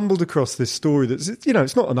stumbled across this story that's,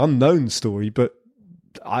 it's not an unknown story, but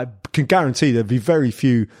I can guarantee there'll be very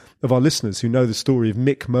few of our listeners who know the story of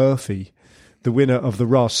Mick Murphy, the winner of the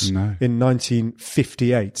Ross in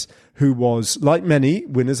 1958, who was, like many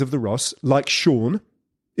winners of the Ross, like Sean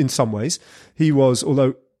in some ways, he was,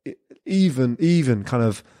 although even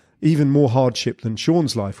more hardship than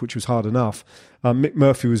Sean's life, which was hard enough. Mick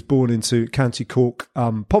Murphy was born into County Cork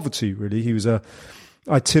poverty, really. He was a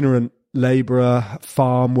itinerant labourer,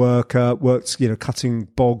 farm worker, worked, cutting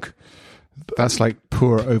bog. That's like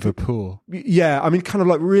poor over poor. Yeah, I mean, kind of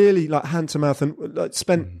like really like hand to mouth, and like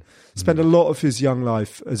spent a lot of his young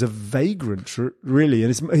life as a vagrant, really.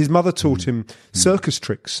 And his mother taught him circus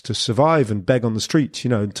tricks to survive and beg on the street,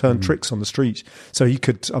 and turn tricks on the street so he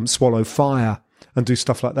could swallow fire and do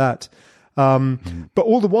stuff like that. But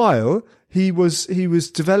all the while, he was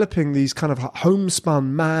developing these kind of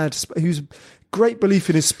homespun mad. He was great belief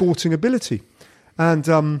in his sporting ability,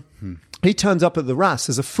 and he turns up at the RAS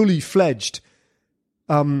as a fully fledged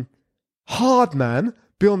hard man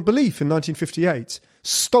beyond belief in 1958.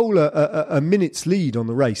 Stole a minute's lead on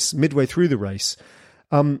the race midway through the race,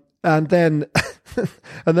 and then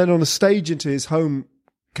on a stage into his home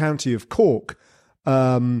county of Cork,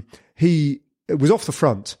 he was off the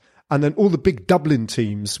front. And then all the big Dublin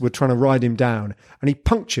teams were trying to ride him down, and he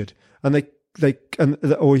punctured, and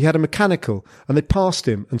or he had a mechanical, and they passed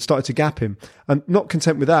him and started to gap him. And not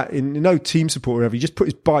content with that, in no team support or whatever, he just put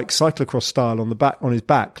his bike cyclocross style on his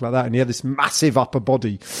back like that, and he had this massive upper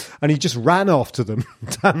body, and he just ran after them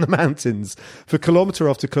down the mountains for kilometre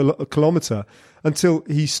after kilometre until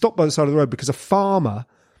he stopped by the side of the road because a farmer,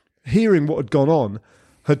 hearing what had gone on,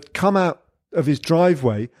 had come out of his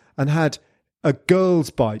driveway and had a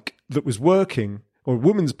girl's bike that was working, or a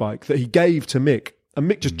woman's bike that he gave to Mick, and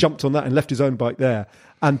Mick just jumped on that and left his own bike there.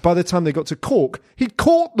 And by the time they got to Cork, he'd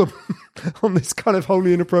caught them on this kind of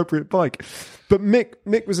wholly inappropriate bike. But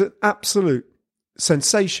Mick was an absolute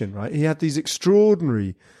sensation, right? He had these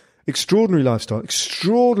extraordinary lifestyle,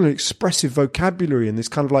 extraordinary expressive vocabulary, and this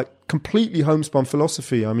kind of like completely homespun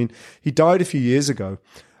philosophy. I mean, he died a few years ago,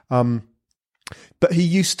 but he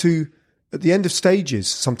used to, at the end of stages,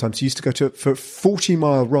 sometimes he used to go for a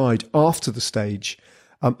 40-mile ride after the stage.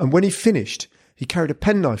 And when he finished, he carried a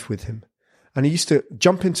penknife with him. And he used to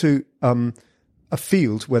jump into a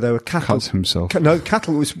field where there were cattle. Cuts himself. No,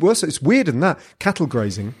 cattle. It was worse. It's weirder than that. Cattle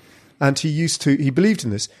grazing. And he believed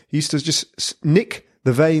in this. He used to just nick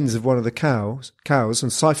the veins of one of the cows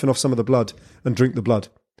and siphon off some of the blood and drink the blood.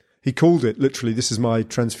 He called it, literally, this is my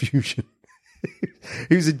transfusion.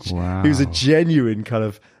 He was a genuine kind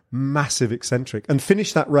of massive eccentric, and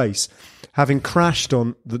finished that race having crashed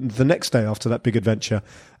on the next day after that big adventure,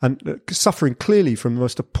 and suffering clearly from the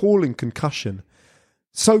most appalling concussion.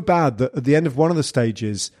 So bad that at the end of one of the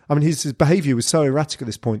stages, I mean, his behaviour was so erratic at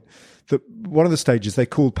this point that one of the stages they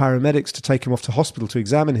called paramedics to take him off to hospital to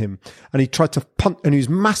examine him, and he tried to punch, and he was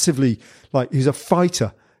massively, like, he was a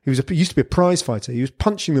fighter. He used to be a prize fighter. He was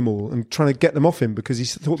punching them all and trying to get them off him because he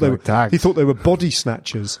thought they were body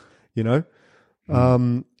snatchers, But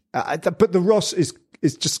the Ross is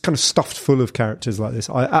just kind of stuffed full of characters like this.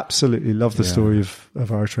 I absolutely love the story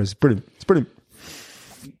of Irish Race. It's brilliant. It's brilliant.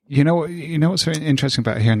 You know what's very interesting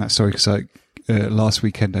about hearing that story? Because last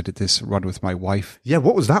weekend I did this run with my wife. Yeah,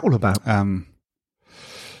 what was that all about?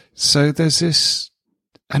 So there's this,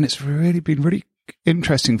 and it's really been really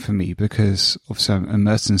interesting for me because obviously I'm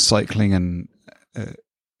immersed in cycling and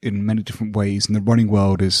in many different ways, and the running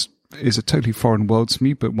world is a totally foreign world to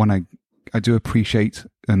me, but one I do appreciate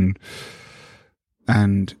and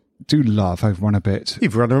do love. I've run a bit.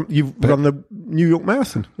 You've run the New York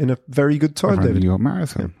Marathon in a very good time, David. The New York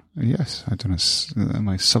Marathon. Yeah. Yes, I've done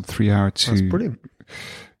my sub 3 hour to That's brilliant.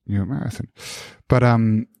 New York Marathon. But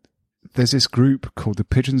there's this group called the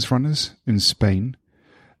Pigeons Runners in Spain,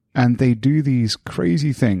 and they do these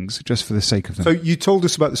crazy things just for the sake of them. So you told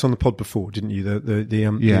us about this on the pod before, didn't you?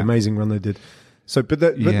 The amazing run they did. So,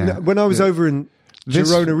 when I was over in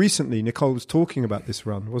Girona recently, Nicole was talking about this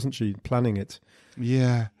run, wasn't she? Planning it.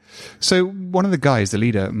 Yeah. So one of the guys, the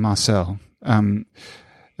leader, Marcel, and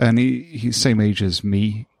he's same age as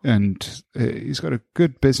me, and he's got a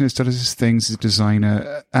good business, does his things, he's a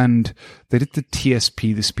designer, and they did the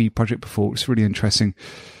TSP, the Speed Project before. It's really interesting.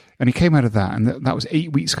 And he came out of that, and that was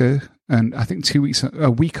 8 weeks ago. And I think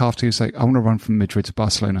a week after, he was like, I want to run from Madrid to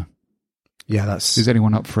Barcelona. Yeah, is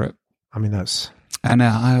anyone up for it? I mean, that's... And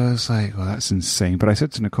I was like, well, that's insane. But I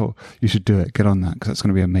said to Nicole, you should do it. Get on that, because that's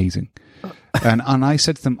going to be amazing. and I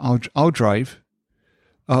said to them, I'll drive.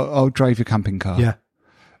 I'll drive your camping car. Yeah.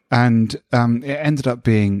 And it ended up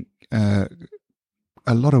being a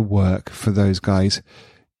lot of work for those guys.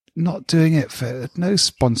 Not doing it for no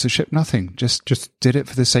sponsorship, nothing. Just did it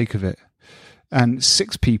for the sake of it. And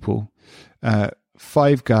 6 people,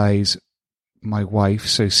 5 guys, my wife,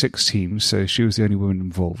 so 6 teams. So she was the only woman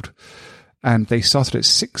involved. And they started at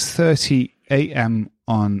 6:30 a.m.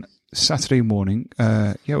 on Saturday morning.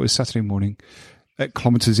 It was Saturday morning at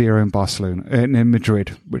kilometer 0 in Barcelona, in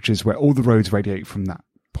Madrid, which is where all the roads radiate from that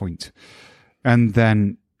point. And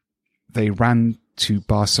then they ran to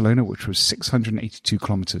Barcelona, which was 682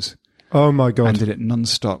 kilometers. Oh my God. And did it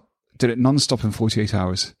non-stop in 48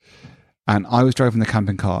 hours. And I was driving the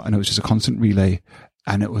camping car, and it was just a constant relay.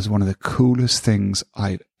 And it was one of the coolest things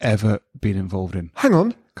I'd ever been involved in. Hang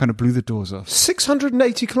on. Kind of blew the doors off.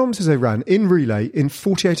 680 kilometres they ran in relay in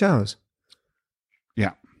 48 hours.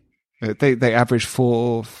 Yeah. They averaged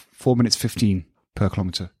 4 minutes 15 per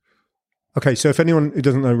kilometre. Okay, so if anyone who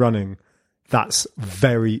doesn't know running, that's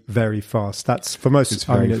very, very fast. That's for most. It's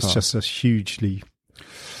just a hugely.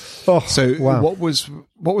 Oh, so wow. what was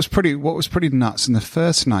pretty nuts in the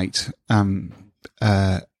first night.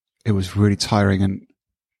 It was really tiring,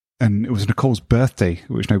 and it was Nicole's birthday,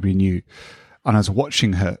 which nobody knew. And I was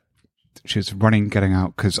watching her. She was running, getting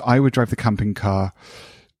out, because I would drive the camping car,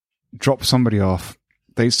 drop somebody off.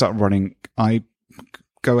 They start running. I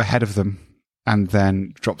go ahead of them and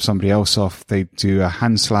then drop somebody else off. They do a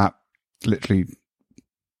hand slap, literally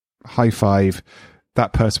high five.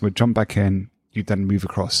 That person would jump back in. You then move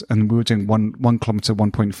across. And we were doing 1 kilometer,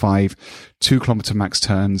 1.5, 2 kilometer max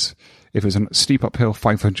turns. If it was a steep uphill,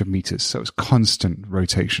 500 meters. So it was constant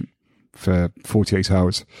rotation for 48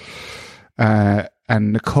 hours.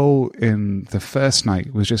 And Nicole in the first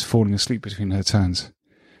night was just falling asleep between her turns.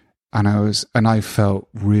 And I felt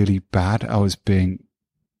really bad. I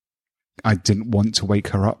didn't want to wake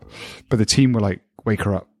her up, but the team were like, wake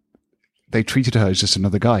her up. They treated her as just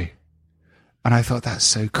another guy. And I thought, that's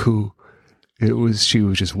so cool. She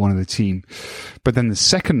was just one of the team. But then the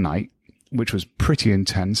second night, which was pretty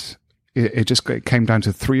intense, it came down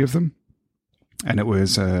to 3 of them. And it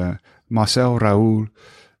was Marcel, Raul,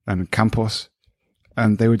 and Campos.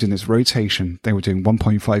 And they were doing this rotation. They were doing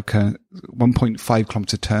 1.5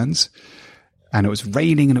 kilometer turns. And it was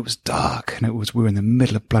raining and it was dark. And we were in the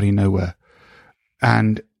middle of bloody nowhere.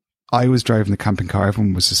 And I was driving the camping car.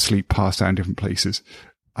 Everyone was asleep, passed out in different places.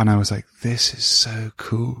 And I was like, this is so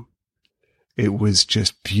cool. It was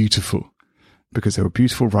just beautiful because they were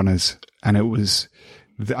beautiful runners. And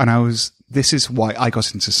this is why I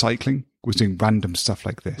got into cycling, was doing random stuff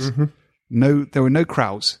like this. Mm-hmm. There were no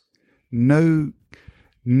crowds, no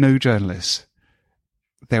journalists.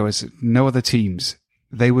 There was no other teams.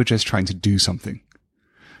 They were just trying to do something.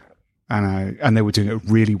 And they were doing it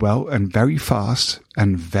really well and very fast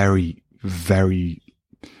and very, very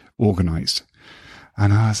organized.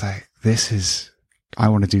 And I was like, I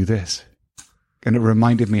want to do this. And it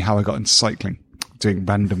reminded me how I got into cycling, doing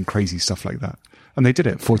random crazy stuff like that. And they did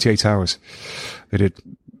it 48 hours. They did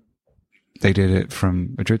it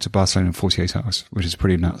from Madrid to Barcelona in 48 hours, which is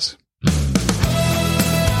pretty nuts.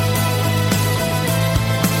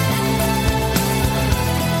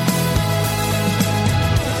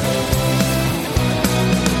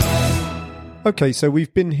 Okay, so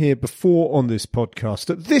we've been here before on this podcast.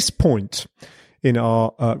 At this point in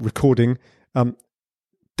our recording,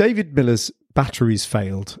 David Miller's batteries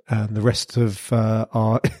failed, and the rest of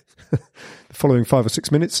our the following 5 or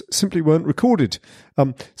 6 minutes simply weren't recorded.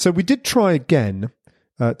 So we did try again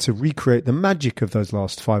to recreate the magic of those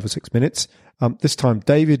last 5 or 6 minutes. This time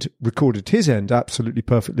David recorded his end absolutely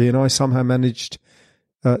perfectly, and I somehow managed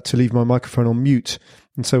to leave my microphone on mute.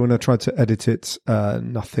 And so when I tried to edit it,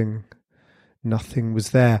 nothing was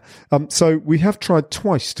there. So we have tried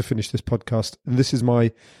twice to finish this podcast, and this is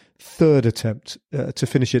my 3rd attempt to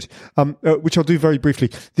finish it, which I'll do very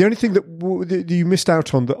briefly. The only thing that you missed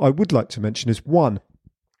out on that I would like to mention is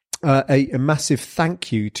a massive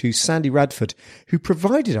thank you to Sandy Radford, who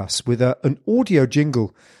provided us with an audio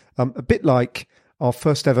jingle, a bit like our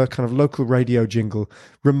first ever kind of local radio jingle,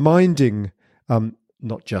 reminding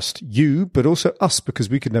not just you, but also us, because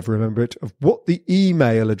we could never remember it, of what the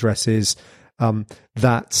email address is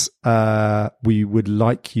that we would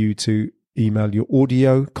like you to email your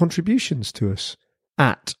audio contributions to us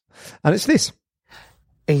at. And it's this.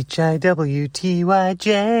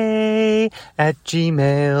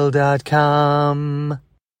 HIWTYJ@gmail.com.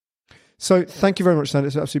 So thank you very much, Stan.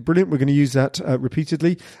 It's absolutely brilliant. We're going to use that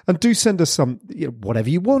repeatedly. And do send us some, whatever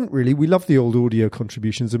you want, really. We love the old audio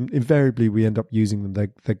contributions, and invariably we end up using them.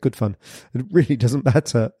 They're good fun. It really doesn't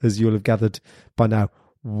matter, as you'll have gathered by now,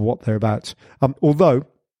 what they're about. Although,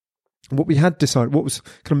 what we had decided, what was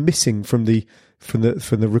kind of missing from the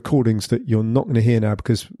recordings that you're not going to hear now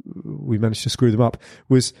because we managed to screw them up,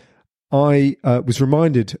 was I was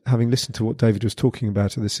reminded, having listened to what David was talking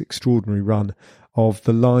about at this extraordinary run, of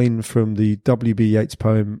the line from the W.B. Yeats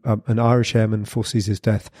poem, An Irish Airman Foresees His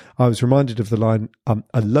Death. I was reminded of the line,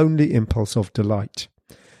 a lonely impulse of delight.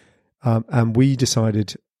 And we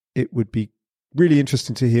decided it would be really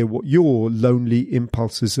interesting to hear what your lonely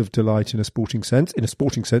impulses of delight in a sporting sense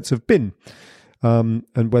have been.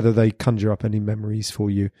 And whether they conjure up any memories for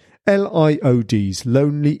you. LIODs,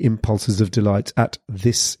 Lonely Impulses of Delight, at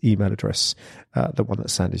this email address, the one that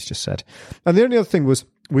Sandy's just said. And the only other thing was,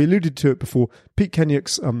 we alluded to it before, Pete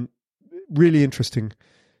Kenyuk's really interesting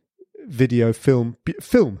short film,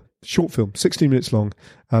 16 minutes long,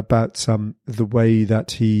 about the way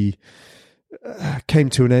that he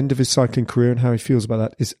came to an end of his cycling career and how he feels about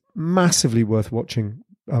that, is massively worth watching.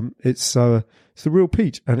 It's the real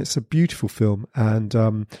Pete, and it's a beautiful film.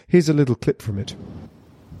 And here's a little clip from it.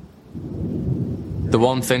 The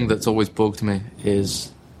one thing that's always bugged me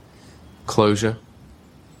is closure,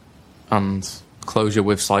 and closure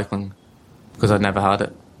with cycling, because I'd never had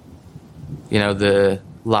it. The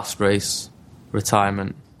last race,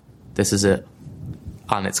 retirement, this is it,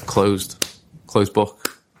 and it's closed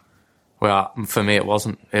book. Well, for me it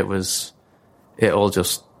wasn't. It all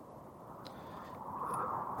just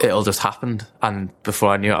happened, and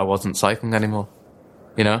before I knew it, I wasn't cycling anymore,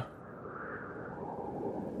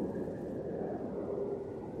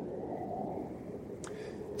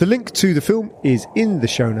 The link to the film is in the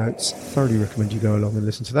show notes. Thoroughly recommend you go along and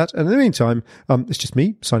listen to that. And in the meantime, it's just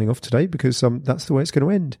me signing off today, because that's the way it's going to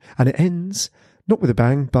end. And it ends not with a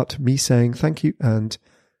bang, but me saying thank you and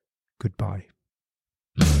goodbye.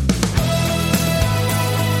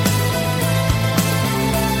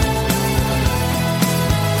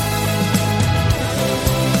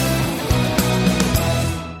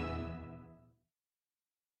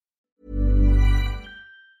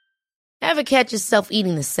 Ever catch yourself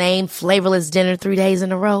eating the same flavorless dinner 3 days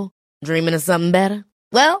in a row? Dreaming of something better?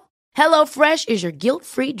 Well, HelloFresh is your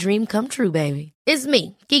guilt-free dream come true, baby. It's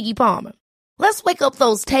me, Keke Palmer. Let's wake up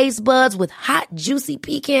those taste buds with hot, juicy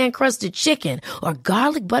pecan-crusted chicken or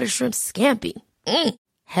garlic butter shrimp scampi.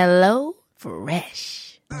 Hello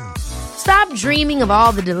Fresh. Stop dreaming of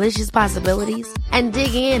all the delicious possibilities and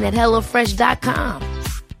dig in at HelloFresh.com.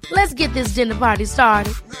 Let's get this dinner party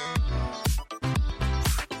started.